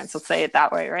experience. Let's say it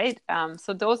that way, right?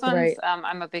 So those ones,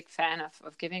 I'm a big fan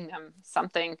of giving them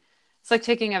something. It's like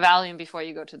taking a Valium before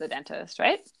you go to the dentist,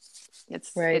 right?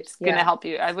 It's going to help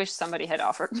you. I wish somebody had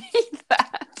offered me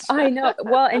that. I know.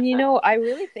 Well, and I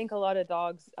really think a lot of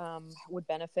dogs would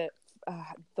benefit.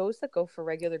 Those that go for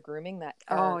regular grooming that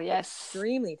are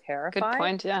extremely terrified. Good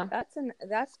point. Yeah,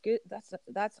 that's good.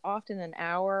 That's often an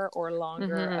hour or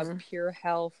longer of pure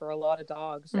hell for a lot of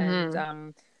dogs,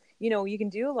 and you can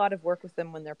do a lot of work with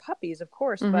them when they're puppies, of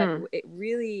course, but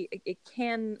it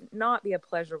can not be a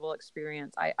pleasurable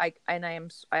experience. I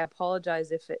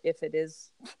apologize if it is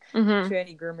to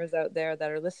any groomers out there that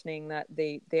are listening, that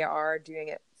they are doing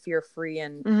it fear-free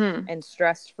and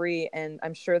stress-free, and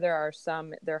I'm sure there are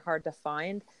some, they're hard to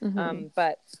find,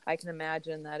 but I can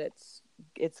imagine that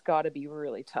it's got to be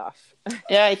really tough.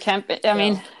 Yeah, it can't be. I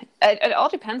mean, it all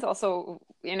depends also,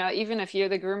 even if you're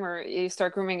the groomer, you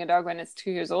start grooming a dog when it's 2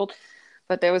 years old,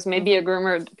 but there was maybe a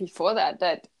groomer before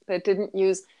that didn't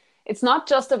use. It's not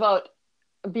just about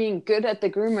being good at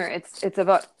the groomer, it's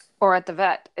about, or at the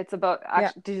vet, it's about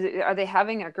actually, are they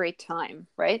having a great time,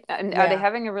 right? And are they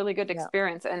having a really good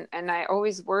experience? And I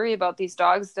always worry about these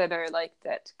dogs that are like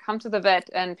that come to the vet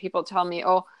and people tell me,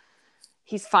 oh,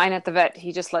 he's fine at the vet,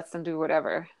 he just lets them do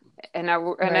whatever. And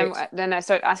then I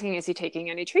start asking, is he taking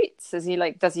any treats? Is he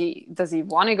like, does he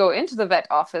want to go into the vet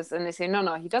office? And they say,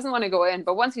 no, he doesn't want to go in,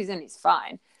 but once he's in, he's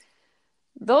fine.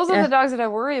 Those are the dogs that I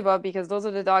worry about, because those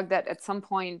are the dogs that at some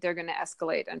point they're going to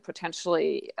escalate and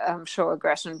potentially show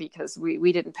aggression, because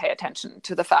we didn't pay attention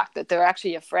to the fact that they're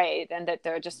actually afraid and that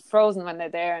they're just frozen when they're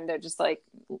there, and they're just like,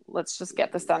 let's just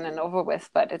get this done and over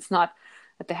with. But it's not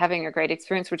that they're having a great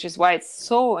experience, which is why it's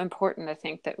so important, I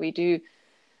think, that we do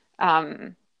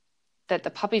that the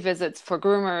puppy visits for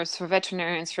groomers, for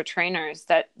veterinarians, for trainers,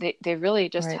 that they really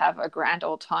just have a grand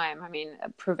old time. I mean,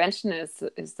 prevention is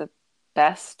the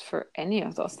best for any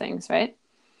of those things, right?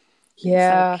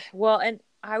 Yeah. Well, and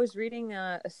I was reading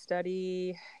a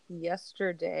study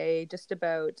yesterday just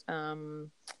about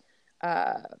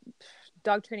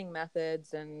dog training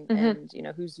methods and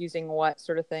who's using what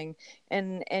sort of thing,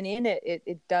 and in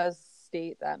it does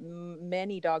state that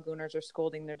many dog owners are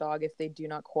scolding their dog if they do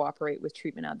not cooperate with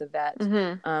treatment at the vet,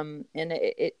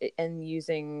 and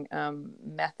using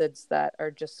methods that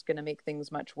are just going to make things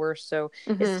much worse. So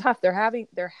it's tough. They're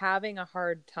having a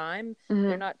hard time.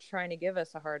 They're not trying to give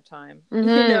us a hard time.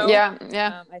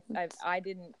 Yeah. I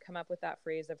didn't come up with that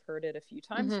phrase. I've heard it a few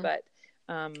times, but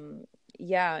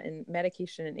and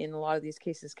medication in a lot of these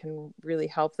cases can really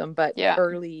help them, but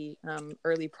early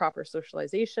proper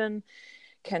socialization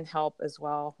can help as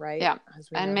well, right? Yeah.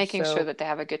 And making sure that they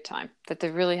have a good time, that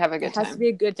they really have a good time. It has to be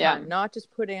a good time, not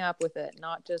just putting up with it,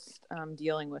 not just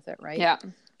dealing with it, right? Yeah.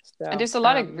 So, and there's a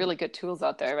lot of really good tools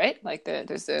out there, right? Like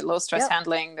there's the low stress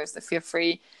handling, there's the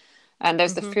fear-free, And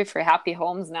there's the Free for Happy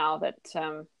Homes now that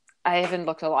I haven't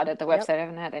looked a lot at the website. I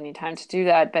haven't had any time to do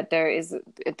that, but there is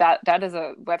that is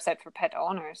a website for pet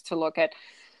owners to look at.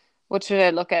 What should I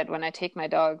look at when I take my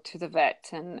dog to the vet,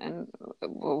 and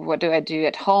what do I do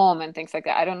at home and things like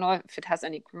that? I don't know if it has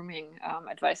any grooming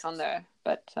advice on there,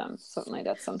 but certainly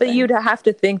that's something. But you'd have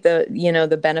to think that,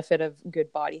 the benefit of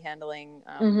good body handling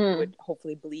would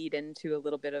hopefully bleed into a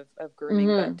little bit of grooming.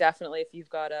 But definitely, if you've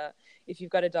got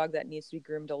a dog that needs to be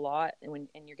groomed a lot, and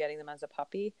you're getting them as a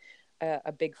puppy,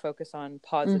 a big focus on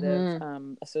positive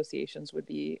associations would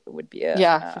be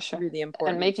for sure. Really important.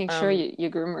 And making sure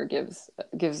your groomer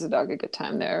gives the dog a good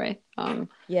time there, right?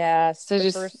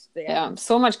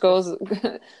 So much goes.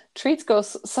 Treats go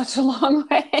such a long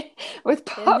way with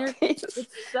puppies.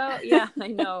 I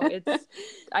know.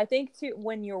 I think too,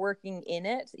 when you're working in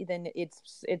it, then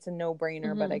it's a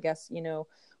no-brainer. But I guess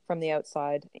from the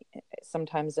outside,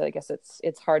 sometimes I guess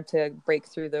it's hard to break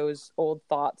through those old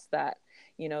thoughts that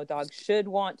dogs should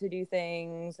want to do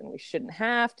things and we shouldn't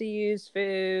have to use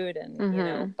food,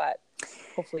 and but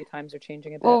hopefully times are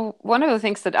changing a bit. Well, one of the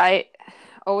things that I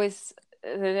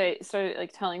started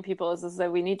like telling people is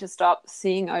that we need to stop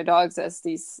seeing our dogs as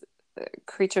these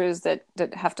creatures that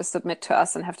have to submit to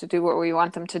us and have to do what we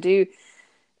want them to do.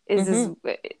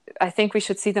 I think we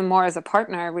should see them more as a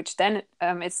partner, which then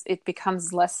it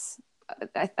becomes less.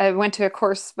 I went to a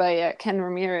course by Ken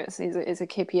Ramirez. He's a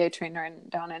KPA trainer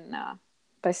down in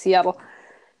by Seattle,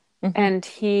 and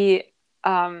he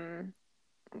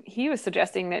was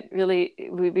suggesting that really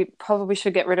we probably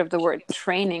should get rid of the word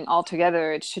training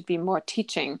altogether. It should be more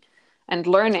teaching and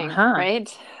learning,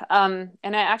 right? And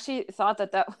I actually thought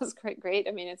that was great.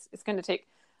 I mean, it's going to take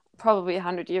probably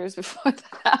 100 years before that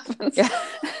happens.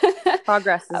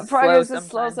 Progress is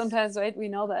slow sometimes, right? We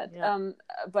know that.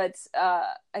 But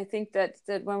I think that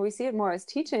when we see it more as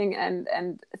teaching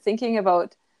and thinking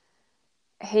about,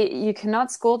 hey, you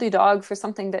cannot scold your dog for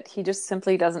something that he just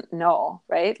simply doesn't know,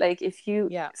 right? Like if you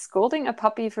scolding a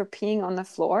puppy for peeing on the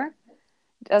floor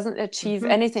doesn't achieve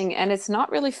anything, and it's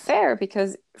not really fair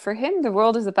because for him the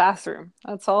world is a bathroom.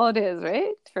 That's all it is,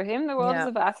 right? For him the world is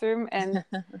a bathroom, and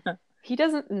he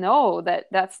doesn't know that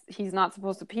he's not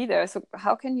supposed to pee there. So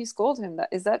how can you scold him?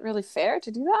 Is that really fair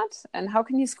to do that? And how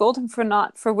can you scold him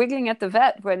for wiggling at the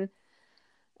vet when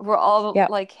we're all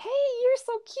like, hey, you're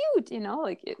so cute,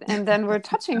 and then we're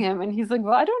touching him and he's like,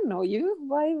 well, I don't know you.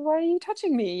 Why are you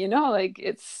touching me?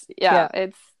 It's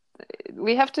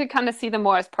we have to kind of see them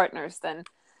more as partners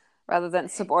rather than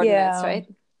subordinates, right?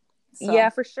 So.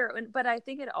 For sure. But I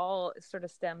think it all sort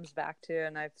of stems back to,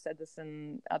 and I've said this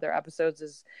in other episodes,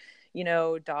 is,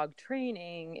 dog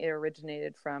training, it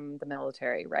originated from the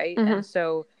military, right? And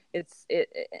so it's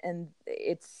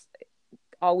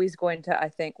always going to, I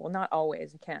think, well, not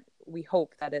always, we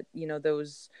hope that it,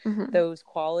 those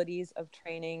qualities of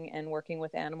training and working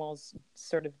with animals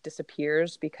sort of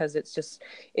disappears, because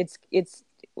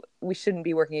we shouldn't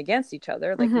be working against each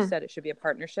other. Like you said, it should be a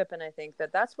partnership. And I think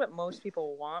that that's what most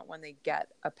people want when they get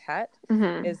a pet,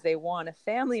 is they want a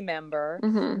family member,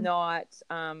 not,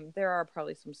 there are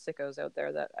probably some sickos out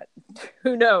there that,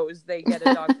 who knows, they get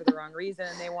a dog for the wrong reason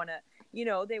and they want to,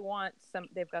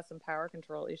 they've got some power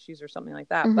control issues or something like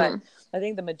that. But I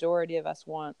think the majority of us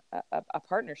want a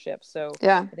partnership. So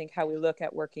I think how we look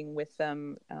at working with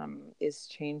them is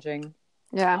changing.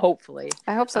 Yeah. Hopefully.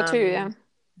 I hope so too. Yeah.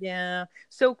 Yeah.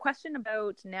 So question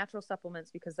about natural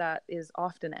supplements, because that is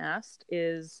often asked,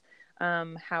 is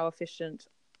how efficient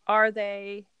are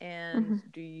they, and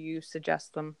do you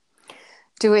suggest them?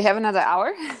 Do we have another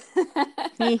hour?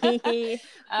 You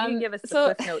can give us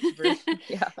the Cliff Notes version.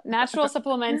 Natural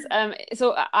supplements.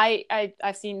 So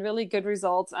I've seen really good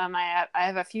results. I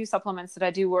have a few supplements that I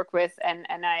do work with, and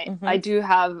I do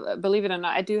have, believe it or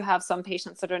not, I do have some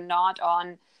patients that are not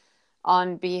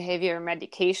on behavior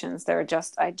medications.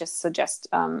 I just suggest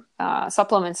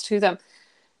supplements to them.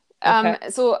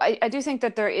 So I do think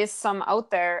that there is some out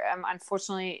there.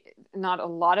 Unfortunately, not a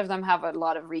lot of them have a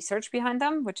lot of research behind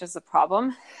them, which is a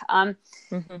problem.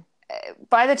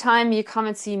 By the time you come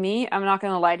and see me, I'm not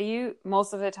going to lie to you,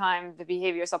 most of the time the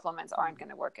behavior supplements aren't going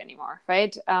to work anymore,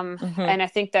 right? And I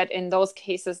think that in those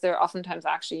cases, they're oftentimes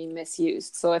actually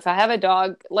misused. So if I have a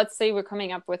dog, let's say we're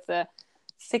coming up with the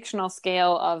fictional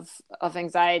scale of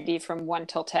anxiety from 1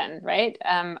 till 10, right?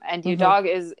 And your dog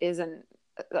is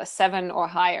a 7 or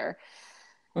higher.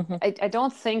 I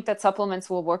don't think that supplements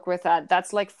will work with that.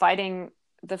 That's like fighting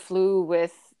the flu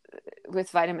with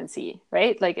vitamin C,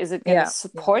 right? Like, is it going to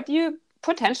support you?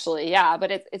 Potentially, yeah,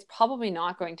 but it's probably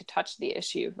not going to touch the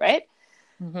issue, right?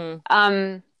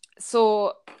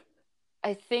 So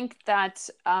I think that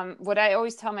what I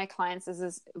always tell my clients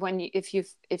is when if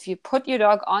you put your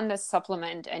dog on this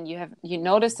supplement and you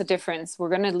notice the difference, we're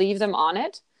going to leave them on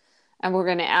it, and we're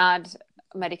going to add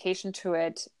medication to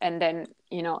it, and then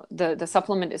the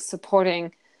supplement is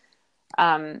supporting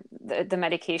the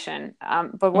medication.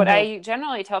 But what I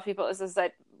generally tell people is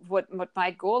that what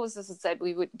my goal is that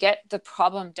we would get the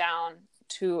problem down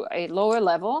to a lower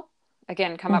level.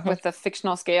 Again, come up with the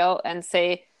fictional scale and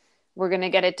say, we're going to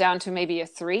get it down to maybe a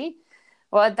 3.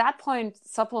 Well, at that point,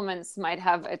 supplements might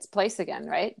have its place again,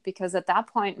 right? Because at that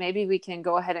point, maybe we can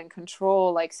go ahead and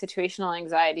control like situational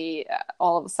anxiety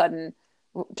all of a sudden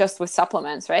just with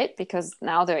supplements, right? Because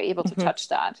now they're able to touch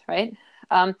that, right?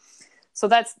 So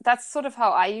that's sort of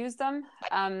how I use them.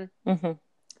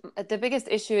 The biggest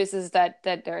issue is that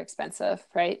they're expensive,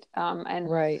 right? And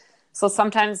right. So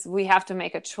sometimes we have to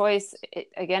make a choice.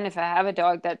 Again, if I have a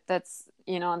dog that's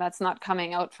not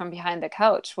coming out from behind the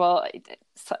couch, well,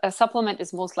 a supplement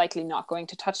is most likely not going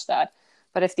to touch that.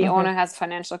 But if the owner has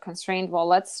financial constraint, well,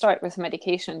 let's start with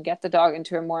medication, get the dog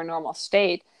into a more normal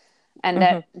state,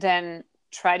 and then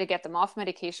try to get them off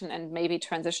medication and maybe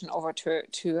transition over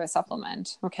to a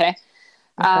supplement. Okay.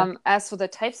 As for the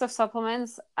types of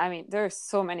supplements, I mean, there are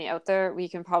so many out there. We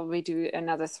can probably do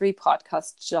another 3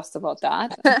 podcasts just about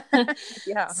that.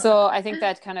 Yeah. So I think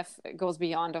that kind of goes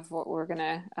beyond of what we're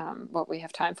gonna, what we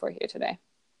have time for here today.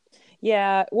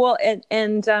 Yeah. Well,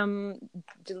 and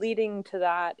leading to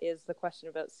that is the question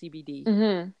about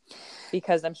CBD,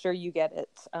 because I'm sure you get it.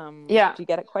 Yeah. Do you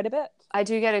get it quite a bit? I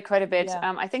do get it quite a bit.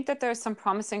 Yeah. I think that there's some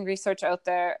promising research out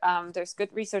there. There's good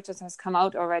research that has come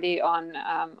out already on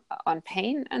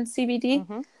pain and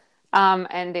CBD.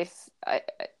 And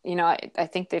I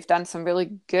think they've done some really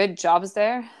good jobs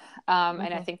there.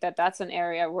 And I think that that's an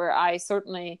area where I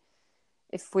certainly,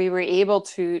 if we were able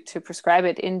to prescribe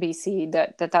it in BC,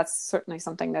 that's certainly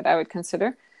something that I would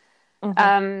consider.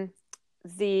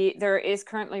 There is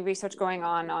currently research going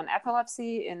on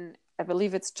epilepsy I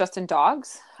believe it's just in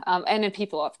dogs, and in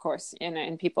people, of course,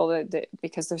 in people that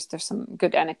because there's some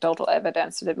good anecdotal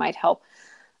evidence that it might help.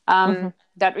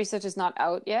 That research is not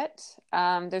out yet.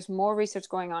 There's more research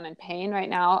going on in pain right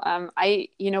now.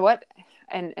 You know what,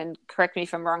 and correct me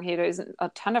if I'm wrong here, there isn't a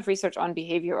ton of research on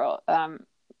behavioral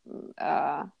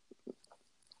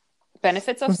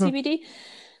benefits of CBD.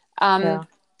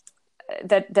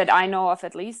 That I know of,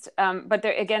 at least. But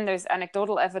there, again, there's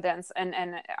anecdotal evidence, and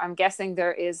I'm guessing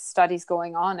there is studies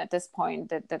going on at this point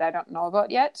that I don't know about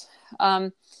yet.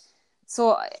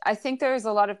 So I think there is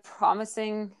a lot of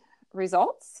promising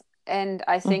results, and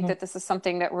I think that this is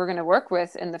something that we're going to work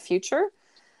with in the future.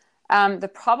 The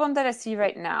problem that I see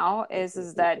right now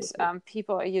is that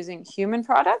people are using human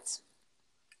products.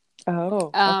 Oh,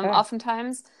 okay.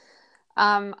 Oftentimes.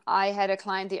 I had a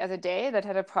client the other day that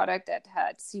had a product that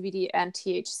had CBD and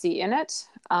THC in it.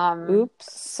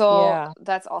 Oops. So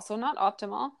that's also not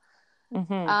optimal.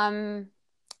 And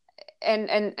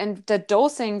the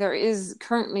dosing, there is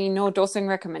currently no dosing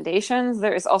recommendations.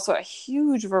 There is also a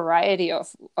huge variety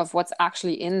of what's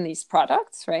actually in these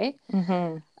products, right?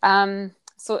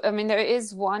 So, I mean, there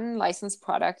is one licensed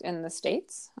product in the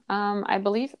States, I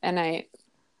believe, and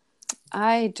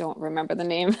I don't remember the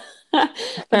name, but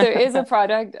there is a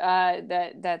product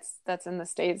that's in the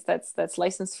States that's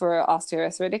licensed for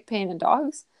osteoarthritic pain in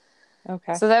dogs.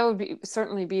 Okay. So that would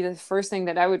certainly be the first thing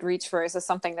that I would reach for, is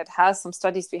something that has some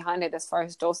studies behind it as far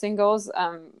as dosing goes,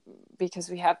 because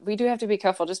we do have to be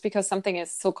careful. Just because something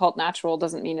is so-called natural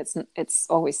doesn't mean it's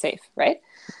always safe, right?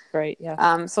 Right.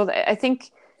 Yeah. So I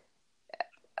think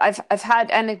I've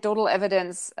had anecdotal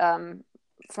evidence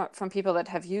from people that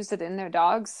have used it in their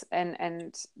dogs,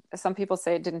 and some people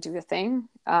say it didn't do a thing.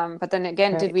 But then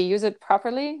again, did we use it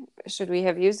properly? Should we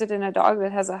have used it in a dog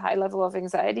that has a high level of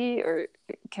anxiety, or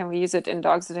can we use it in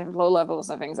dogs that have low levels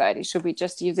of anxiety? Should we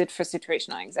just use it for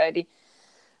situational anxiety?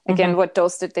 Again, what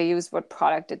dose did they use? What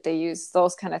product did they use?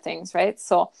 Those kind of things, right?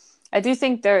 So I do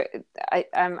think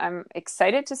I'm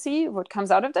excited to see what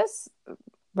comes out of this.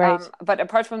 Right. But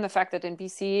apart from the fact that in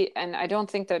BC, and I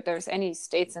don't think that there's any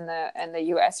states in the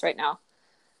US right now,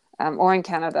 or in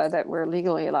Canada, that we're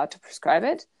legally allowed to prescribe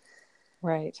it.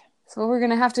 Right. So we're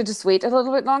going to have to just wait a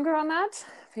little bit longer on that.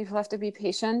 People have to be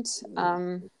patient.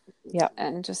 And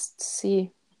just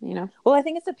see, Well, I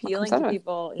think it's appealing to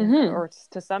people, or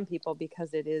to some people,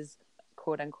 because it is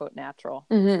quote unquote natural,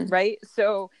 Mm-hmm. right?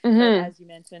 So, Mm-hmm. but as you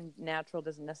mentioned, natural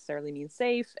doesn't necessarily mean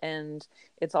safe, and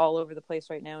it's all over the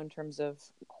place right now in terms of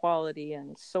quality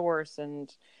and source,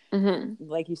 and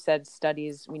like you said,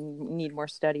 studies. We need more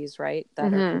studies, right?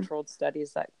 That are controlled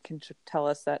studies that can tell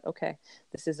us that, okay,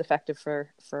 this is effective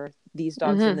for these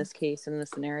dogs in this case, in this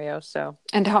scenario. So,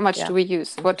 and how much do we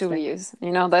use? What do we use?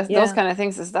 You know, those kind of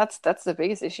things that's the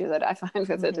biggest issue that I find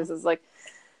with it is like,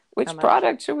 which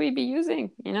product should we be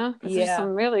using? You know, because there's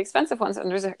some really expensive ones, and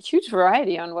there's a huge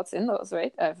variety on what's in those,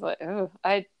 right?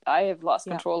 I have lost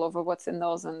control over what's in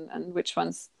those and which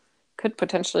ones could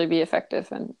potentially be effective.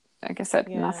 And like I said,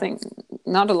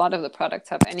 not a lot of the products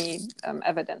have any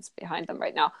evidence behind them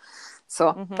right now.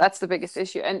 So that's the biggest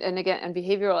issue. And again, and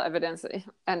behavioral evidence.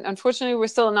 And unfortunately, we're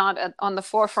still not on the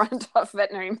forefront of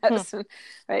veterinary medicine,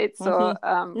 right? So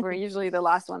we're usually the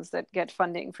last ones that get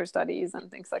funding for studies and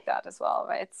things like that as well,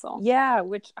 right? So yeah,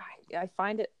 which I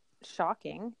find it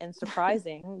shocking and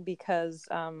surprising because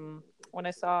when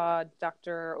I saw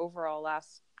Dr. Overall a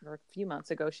few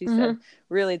months ago, she said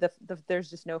really there's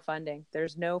just no funding.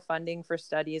 There's no funding for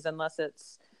studies unless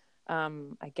it's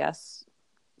I guess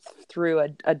through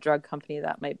a drug company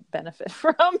that might benefit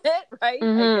from it, right?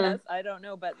 I guess, I don't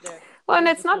know, but and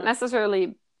it's not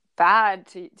necessarily bad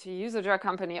to use a drug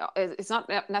company. It's not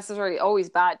necessarily always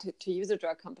bad to use a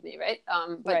drug company, right?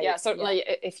 But certainly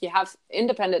if you have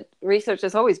independent research,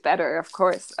 it's always better, of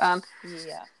course. But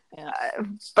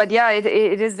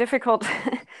it is difficult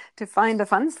to find the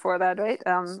funds for that, right?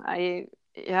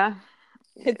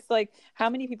 It's like, how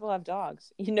many people have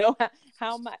dogs? You know,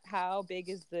 how big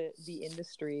is the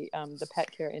industry, the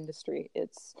pet care industry?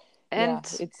 It's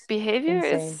behavior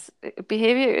is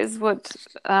what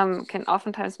can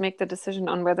oftentimes make the decision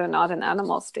on whether or not an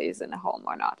animal stays in a home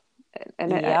or not.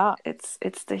 And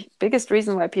it's the biggest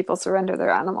reason why people surrender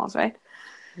their animals, right?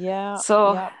 Yeah.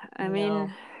 So I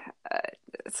mean,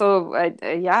 I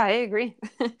agree.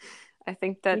 I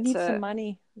think that we need some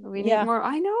money. We need more.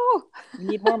 I know. We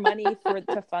need more money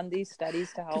to fund these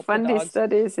studies, to help fund the dogs, these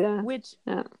studies, which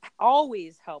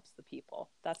always helps the people.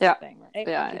 That's the thing, right?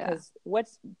 Because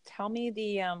tell me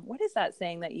what is that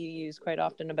saying that you use quite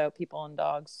often about people and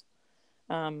dogs?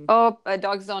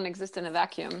 Dogs don't exist in a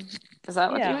vacuum. Is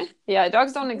that what you mean? Yeah,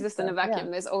 dogs don't exist in a vacuum.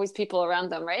 There's always people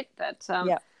around them, right?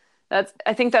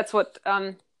 I think that's what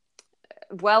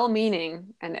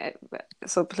well-meaning,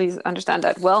 so please understand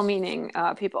that well-meaning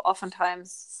people oftentimes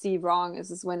see wrong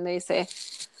is when they say,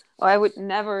 oh, I would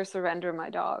never surrender my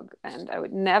dog, and I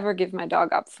would never give my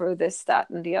dog up for this, that,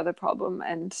 and the other problem.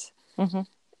 And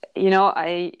you know,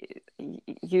 I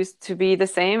used to be the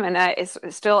same, and I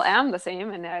still am the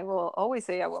same, and I will always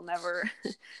say I will never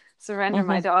surrender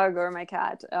my dog or my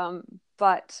cat.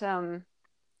 But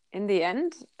in the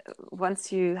end,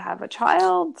 once you have a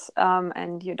child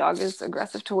and your dog is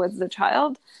aggressive towards the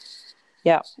child,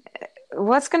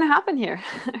 what's going to happen here,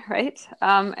 right?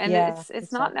 And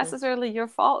it's not necessarily your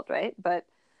fault, right? But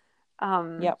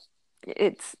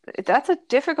that's a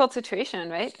difficult situation,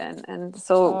 right? And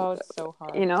so, it's so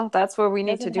hard. You know, that's where we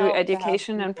need to do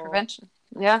education and prevention.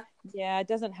 Yeah, it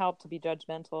doesn't help to be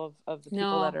judgmental of the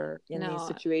people that are in these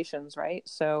situations, right?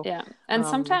 So and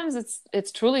sometimes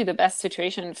it's truly the best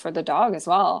situation for the dog as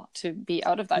well to be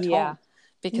out of that home,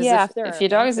 because if your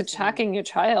dog is attacking your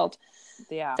child,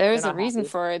 there's a reason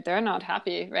for it. They're not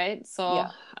happy, right? So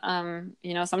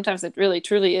you know, sometimes it really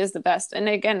truly is the best. And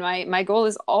again, my goal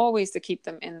is always to keep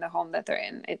them in the home that they're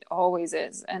in. It always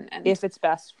is. And if it's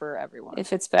best for everyone,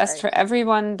 for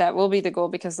everyone, that will be the goal,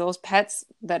 because those pets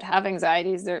that have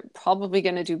anxieties, they're probably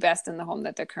going to do best in the home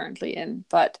that they're currently in.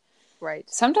 But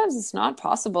sometimes it's not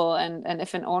possible, and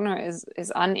if an owner is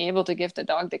unable to give the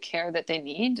dog the care that they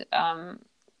need,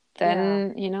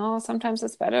 then you know, sometimes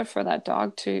it's better for that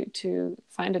dog to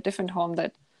find a different home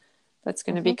that's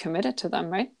going to be committed to them,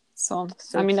 right? So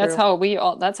I mean, that's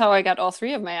how I got all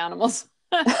three of my animals,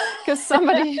 because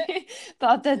somebody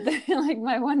thought that like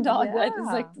my one dog that is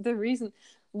like the reason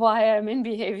why I'm in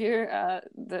behavior.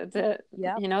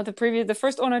 You know, the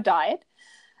first owner died,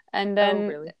 and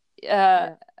then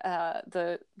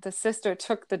the sister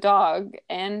took the dog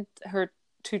and her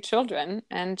 2 children,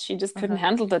 and she just couldn't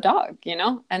handle the dog, you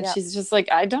know, and she's just like,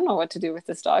 I don't know what to do with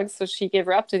this dog. So she gave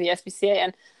her up to the SPCA,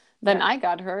 and then I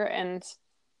got her, and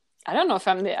I don't know if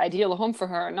I'm the ideal home for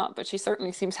her or not, but she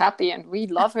certainly seems happy, and we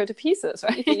love her to pieces,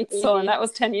 right? So, and that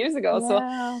was 10 years ago. So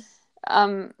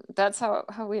that's how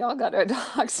we all got our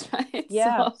dogs, right?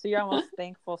 So you're almost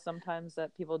thankful sometimes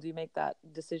that people do make that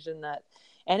decision,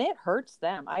 and it hurts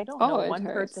them. I don't know one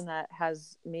person that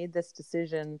has made this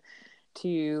decision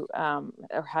to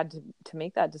or had to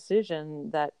make that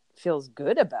decision that feels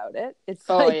good about it. It's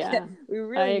we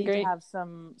really need to have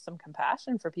some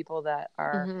compassion for people that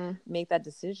are make that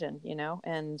decision,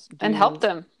 and help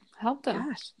them.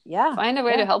 Gosh, yeah. Find a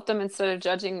way to help them instead of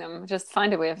judging them. Just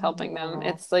find a way of helping them.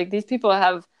 It's like these people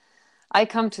I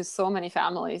come to so many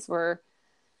families where,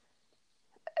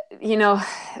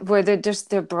 where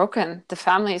they're broken. The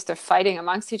families, they're fighting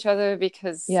amongst each other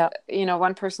because,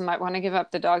 one person might want to give up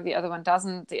the dog. The other one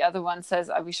doesn't. The other one says,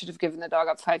 we should have given the dog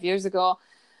up 5 years ago.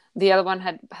 The other one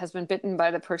has been bitten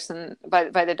by the person, by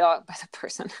the dog, by the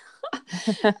person,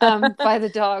 by the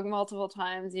dog multiple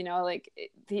times.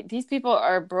 These people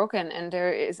are broken, and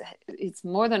it's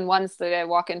more than once that I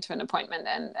walk into an appointment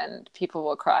and people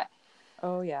will cry.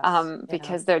 Oh yes.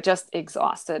 Because they're just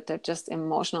exhausted. They're just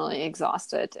emotionally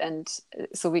exhausted, and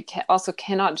so we also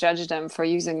cannot judge them for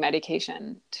using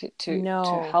medication to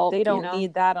help. They don't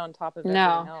need that on top of everything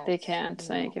else. They can't.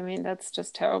 That's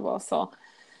just terrible. So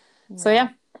yeah.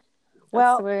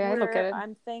 Well, the way I look at it.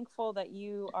 I'm thankful that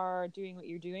you are doing what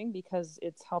you're doing because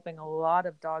it's helping a lot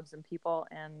of dogs and people,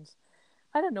 and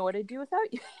I don't know what I'd do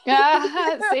without you.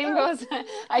 Yeah, same goes.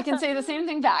 I can say the same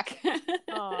thing back.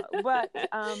 But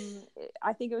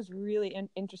I think it was really an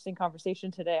interesting conversation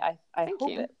today. I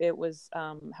hope it was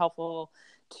helpful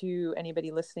to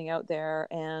anybody listening out there.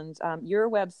 And your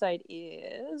website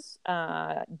is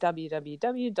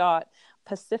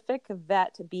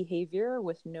www.pacificvetbehavior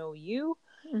with no U.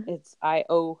 It's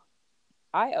IOR.com.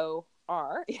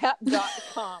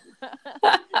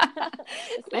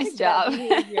 Nice job.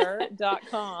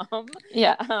 Behavior.com.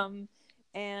 Yeah.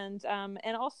 And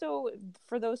also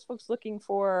for those folks looking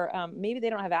for maybe they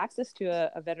don't have access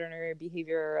to a veterinary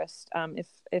behaviorist,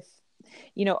 if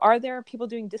are there people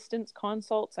doing distance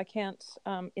consults? I can't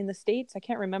in the States. I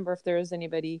can't remember if there is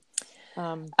anybody.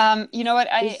 You know what?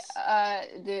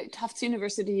 The Tufts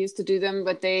University used to do them,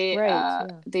 but they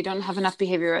don't have enough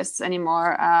behaviorists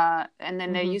anymore. And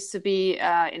then there used to be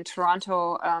in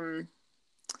Toronto,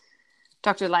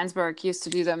 Dr. Landsberg used to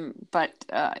do them, but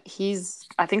he's,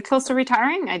 I think, close to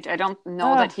retiring. I don't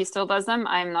know that he still does them.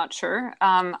 I'm not sure.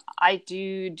 I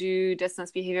do distance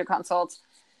behavior consults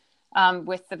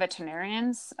with the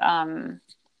veterinarians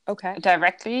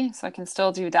directly, so I can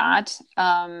still do that.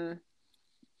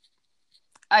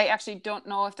 I actually don't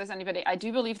know if there's anybody. I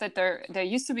do believe that there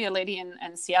used to be a lady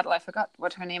in Seattle. I forgot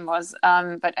what her name was,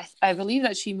 but I believe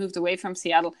that she moved away from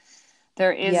Seattle.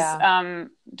 There is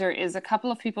a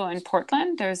couple of people in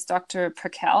Portland. There's Dr.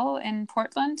 Perkel in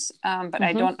Portland, but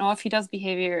I don't know if he does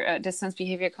distance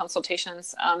behavior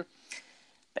consultations.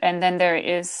 And then there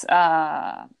is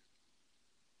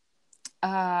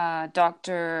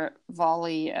Dr.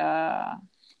 Volley.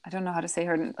 I don't know how to say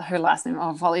her last name.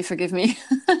 Oh, Volley, forgive me.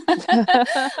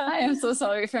 I am so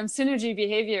sorry. From Synergy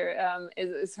Behavior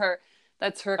is her.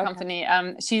 That's her company.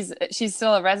 She's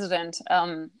still a resident.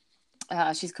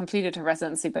 She's completed her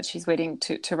residency, but she's waiting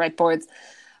to write boards.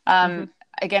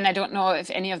 Again, I don't know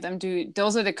if any of them do.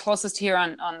 Those are the closest here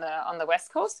on the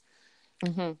West Coast.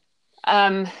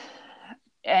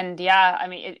 And yeah, I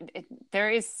mean,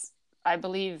 there is, I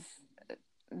believe,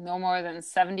 no more than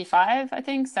 75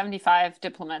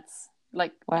 diplomats.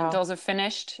 And those are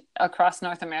finished across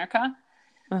North America.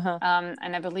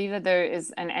 And I believe that there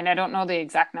is, and I don't know the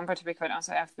exact number, to be quite honest.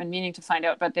 I've been meaning to find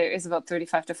out, but there is about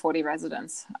 35 to 40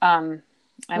 residents. I'm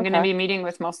going to be meeting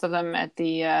with most of them at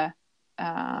the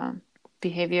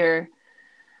behavior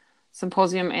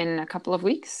symposium in a couple of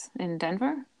weeks in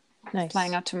Denver. Nice.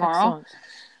 Flying out tomorrow.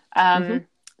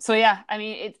 So yeah, I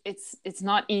mean, it's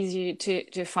not easy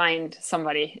to find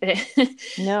somebody.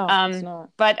 No, it's not.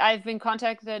 But I've been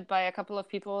contacted by a couple of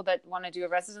people that want to do a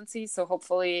residency. So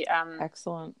hopefully,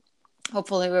 excellent.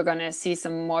 Hopefully, we're going to see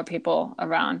some more people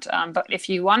around. But if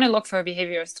you want to look for a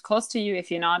behaviorist close to you,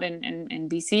 if you're not in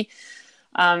BC,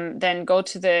 then go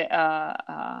to the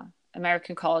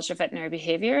American College of Veterinary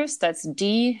Behaviorists. That's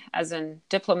D as in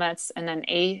diplomats, and then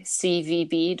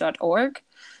acvb.org.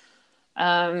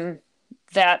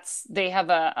 They have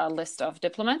a list of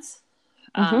diplomats.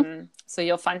 So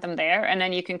you'll find them there, and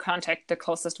then you can contact the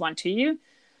closest one to you.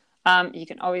 You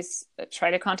can always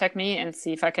try to contact me and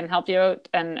see if I can help you out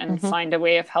and find a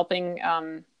way of helping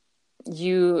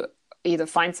you either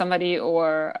find somebody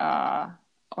or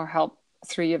help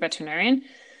through your veterinarian.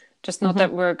 Just note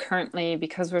that we're currently,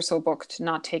 because we're so booked,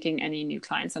 not taking any new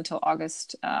clients until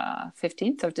August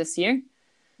 15th of this year.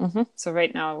 So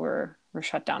right now we're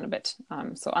shut down a bit.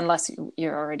 So unless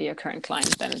you're already a current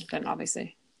client, then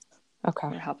obviously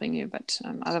we're helping you. But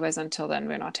otherwise, until then,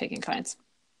 we're not taking clients.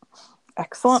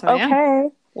 Excellent. So, okay.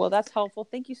 Well, that's helpful.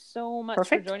 Thank you so much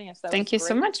for joining us. Thank you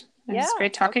so much. It's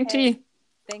great talking to you.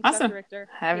 Thanks, awesome. Dr. Richter.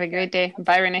 Have a great day.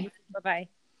 Bye, Renee. Bye-bye.